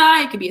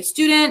alumni. You could be a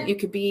student. You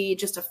could be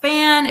just a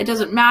fan. It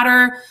doesn't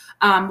matter.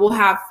 We'll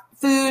have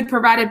food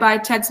provided by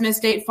Ted Smith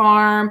State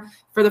Farm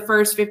for the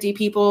first 50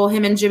 people.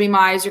 Him and Jimmy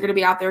Mize are going to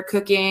be out there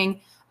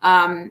cooking.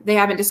 They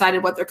haven't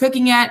decided what they're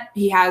cooking yet.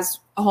 He has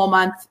a whole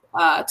month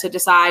to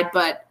decide,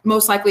 but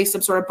most likely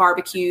some sort of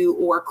barbecue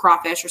or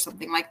crawfish or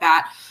something like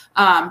that.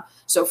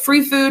 So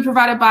free food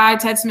provided by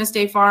Ted Smith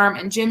State Farm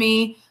and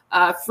Jimmy.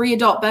 Free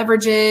adult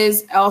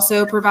beverages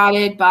also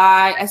provided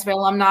by SFA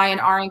alumni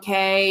and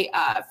R&K.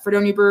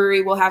 Fredonia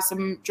Brewery will have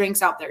some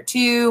drinks out there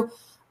too.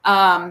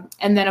 And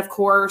then, of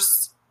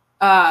course,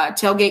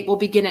 tailgate will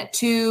begin at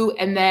 2:00,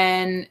 and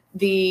then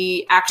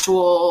the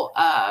actual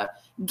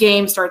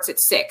game starts at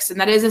 6:00, and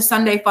that is a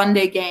Sunday Fun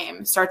Day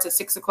game. Starts at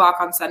 6:00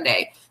 on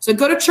Sunday. So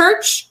go to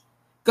church,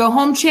 go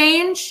home,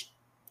 change,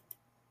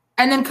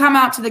 and then come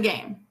out to the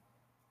game.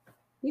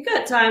 You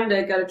got time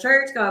to go to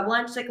church, go have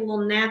lunch, take a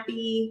little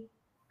nappy,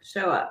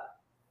 show up.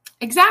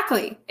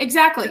 Exactly.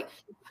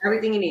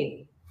 Everything you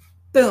need.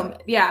 Boom.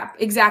 Yeah,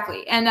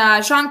 exactly.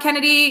 And Sean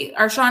Kennedy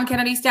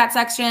stat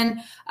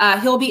section,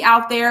 he'll be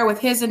out there with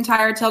his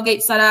entire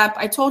tailgate set up.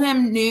 I told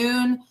him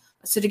noon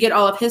to get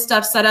all of his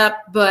stuff set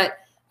up, but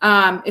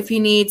if he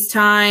needs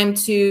time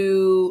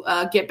to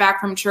get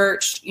back from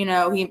church, he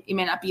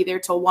may not be there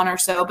till 1 or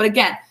so. But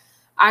again,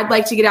 I'd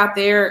like to get out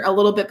there a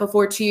little bit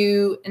before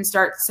 2 and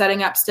start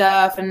setting up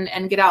stuff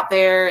and get out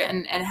there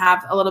and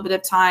have a little bit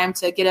of time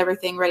to get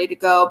everything ready to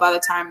go by the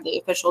time the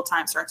official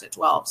time starts at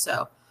 12.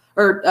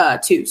 Or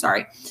 2,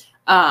 sorry.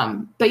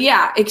 But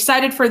yeah,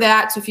 excited for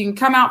that. So if you can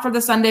come out for the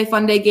Sunday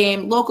Fun Day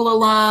game, local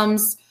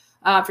alums,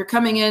 if you're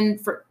coming in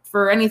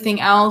for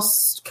anything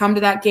else, come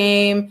to that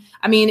game.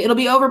 I mean, it'll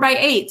be over by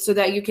 8 so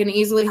that you can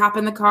easily hop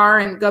in the car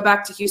and go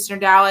back to Houston or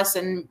Dallas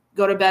and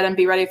go to bed and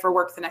be ready for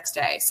work the next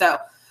day. So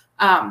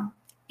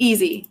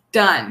Easy.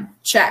 Done.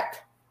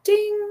 Check.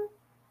 Ding.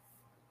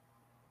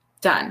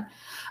 Done.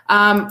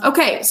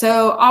 Okay,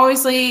 so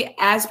obviously,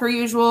 as per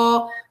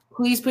usual,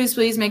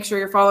 please make sure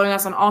you're following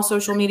us on all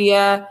social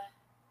media.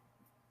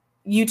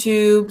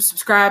 YouTube,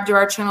 subscribe to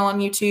our channel on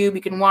YouTube.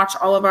 You can watch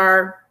all of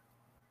our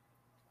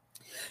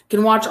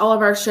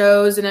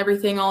shows and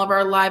everything, all of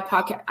our live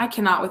podcast. I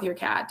cannot with your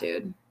cat,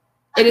 dude.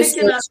 It is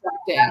so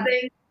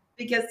distracting.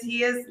 Because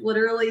he is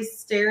literally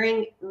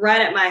staring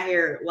right at my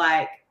hair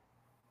like,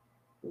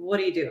 what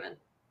are you doing?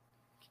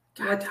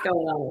 What's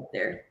going on up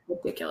there?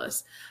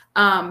 Ridiculous.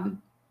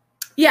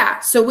 Yeah,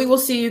 so we will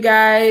see you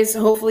guys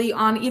hopefully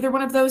on either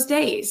one of those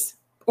days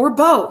or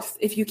both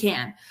if you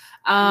can.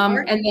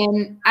 And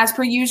then as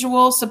per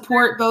usual,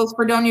 support both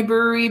Fredonia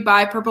Brewery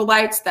by Purple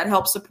Lights. That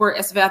helps support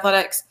SF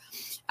Athletics.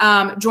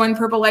 Join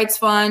Purple Lights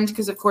Fund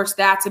because, of course,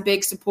 that's a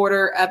big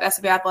supporter of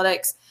SF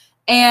Athletics.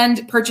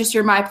 And purchase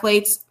your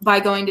MyPlates by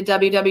going to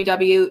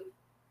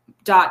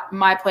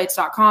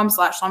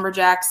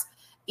www.myplates.com/lumberjacks.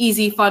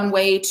 Easy, fun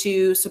way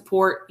to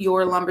support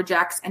your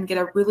Lumberjacks and get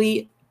a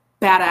really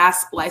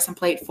badass license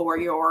plate for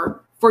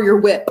your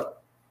whip.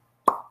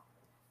 Do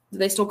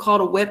they still call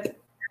it a whip?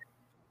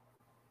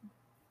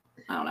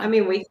 I don't know. I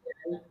mean, we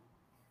can.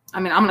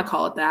 I'm going to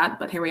call it that,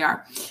 but here we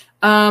are.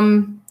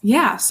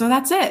 Yeah, so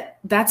that's it.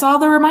 That's all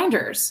the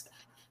reminders.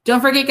 Don't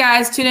forget,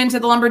 guys, tune into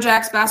the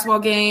Lumberjacks basketball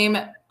game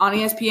on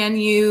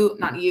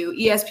ESPN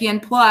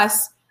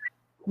Plus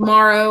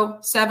tomorrow,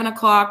 7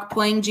 o'clock,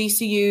 playing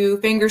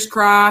GCU. Fingers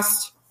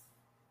crossed.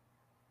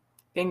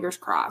 Fingers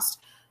crossed.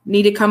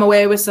 Need to come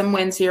away with some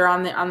wins here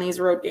on these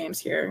road games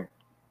here.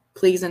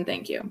 Please and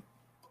thank you.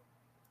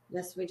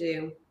 Yes, we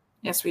do.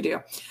 Yes, we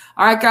do.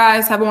 All right,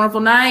 guys, have a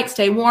wonderful night.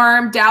 Stay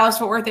warm.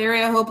 Dallas-Fort Worth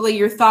area. Hopefully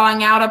you're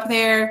thawing out up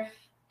there.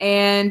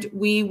 And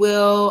we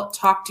will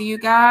talk to you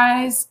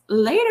guys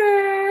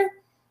later.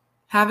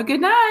 Have a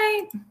good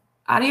night.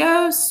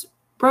 Adios,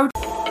 bro.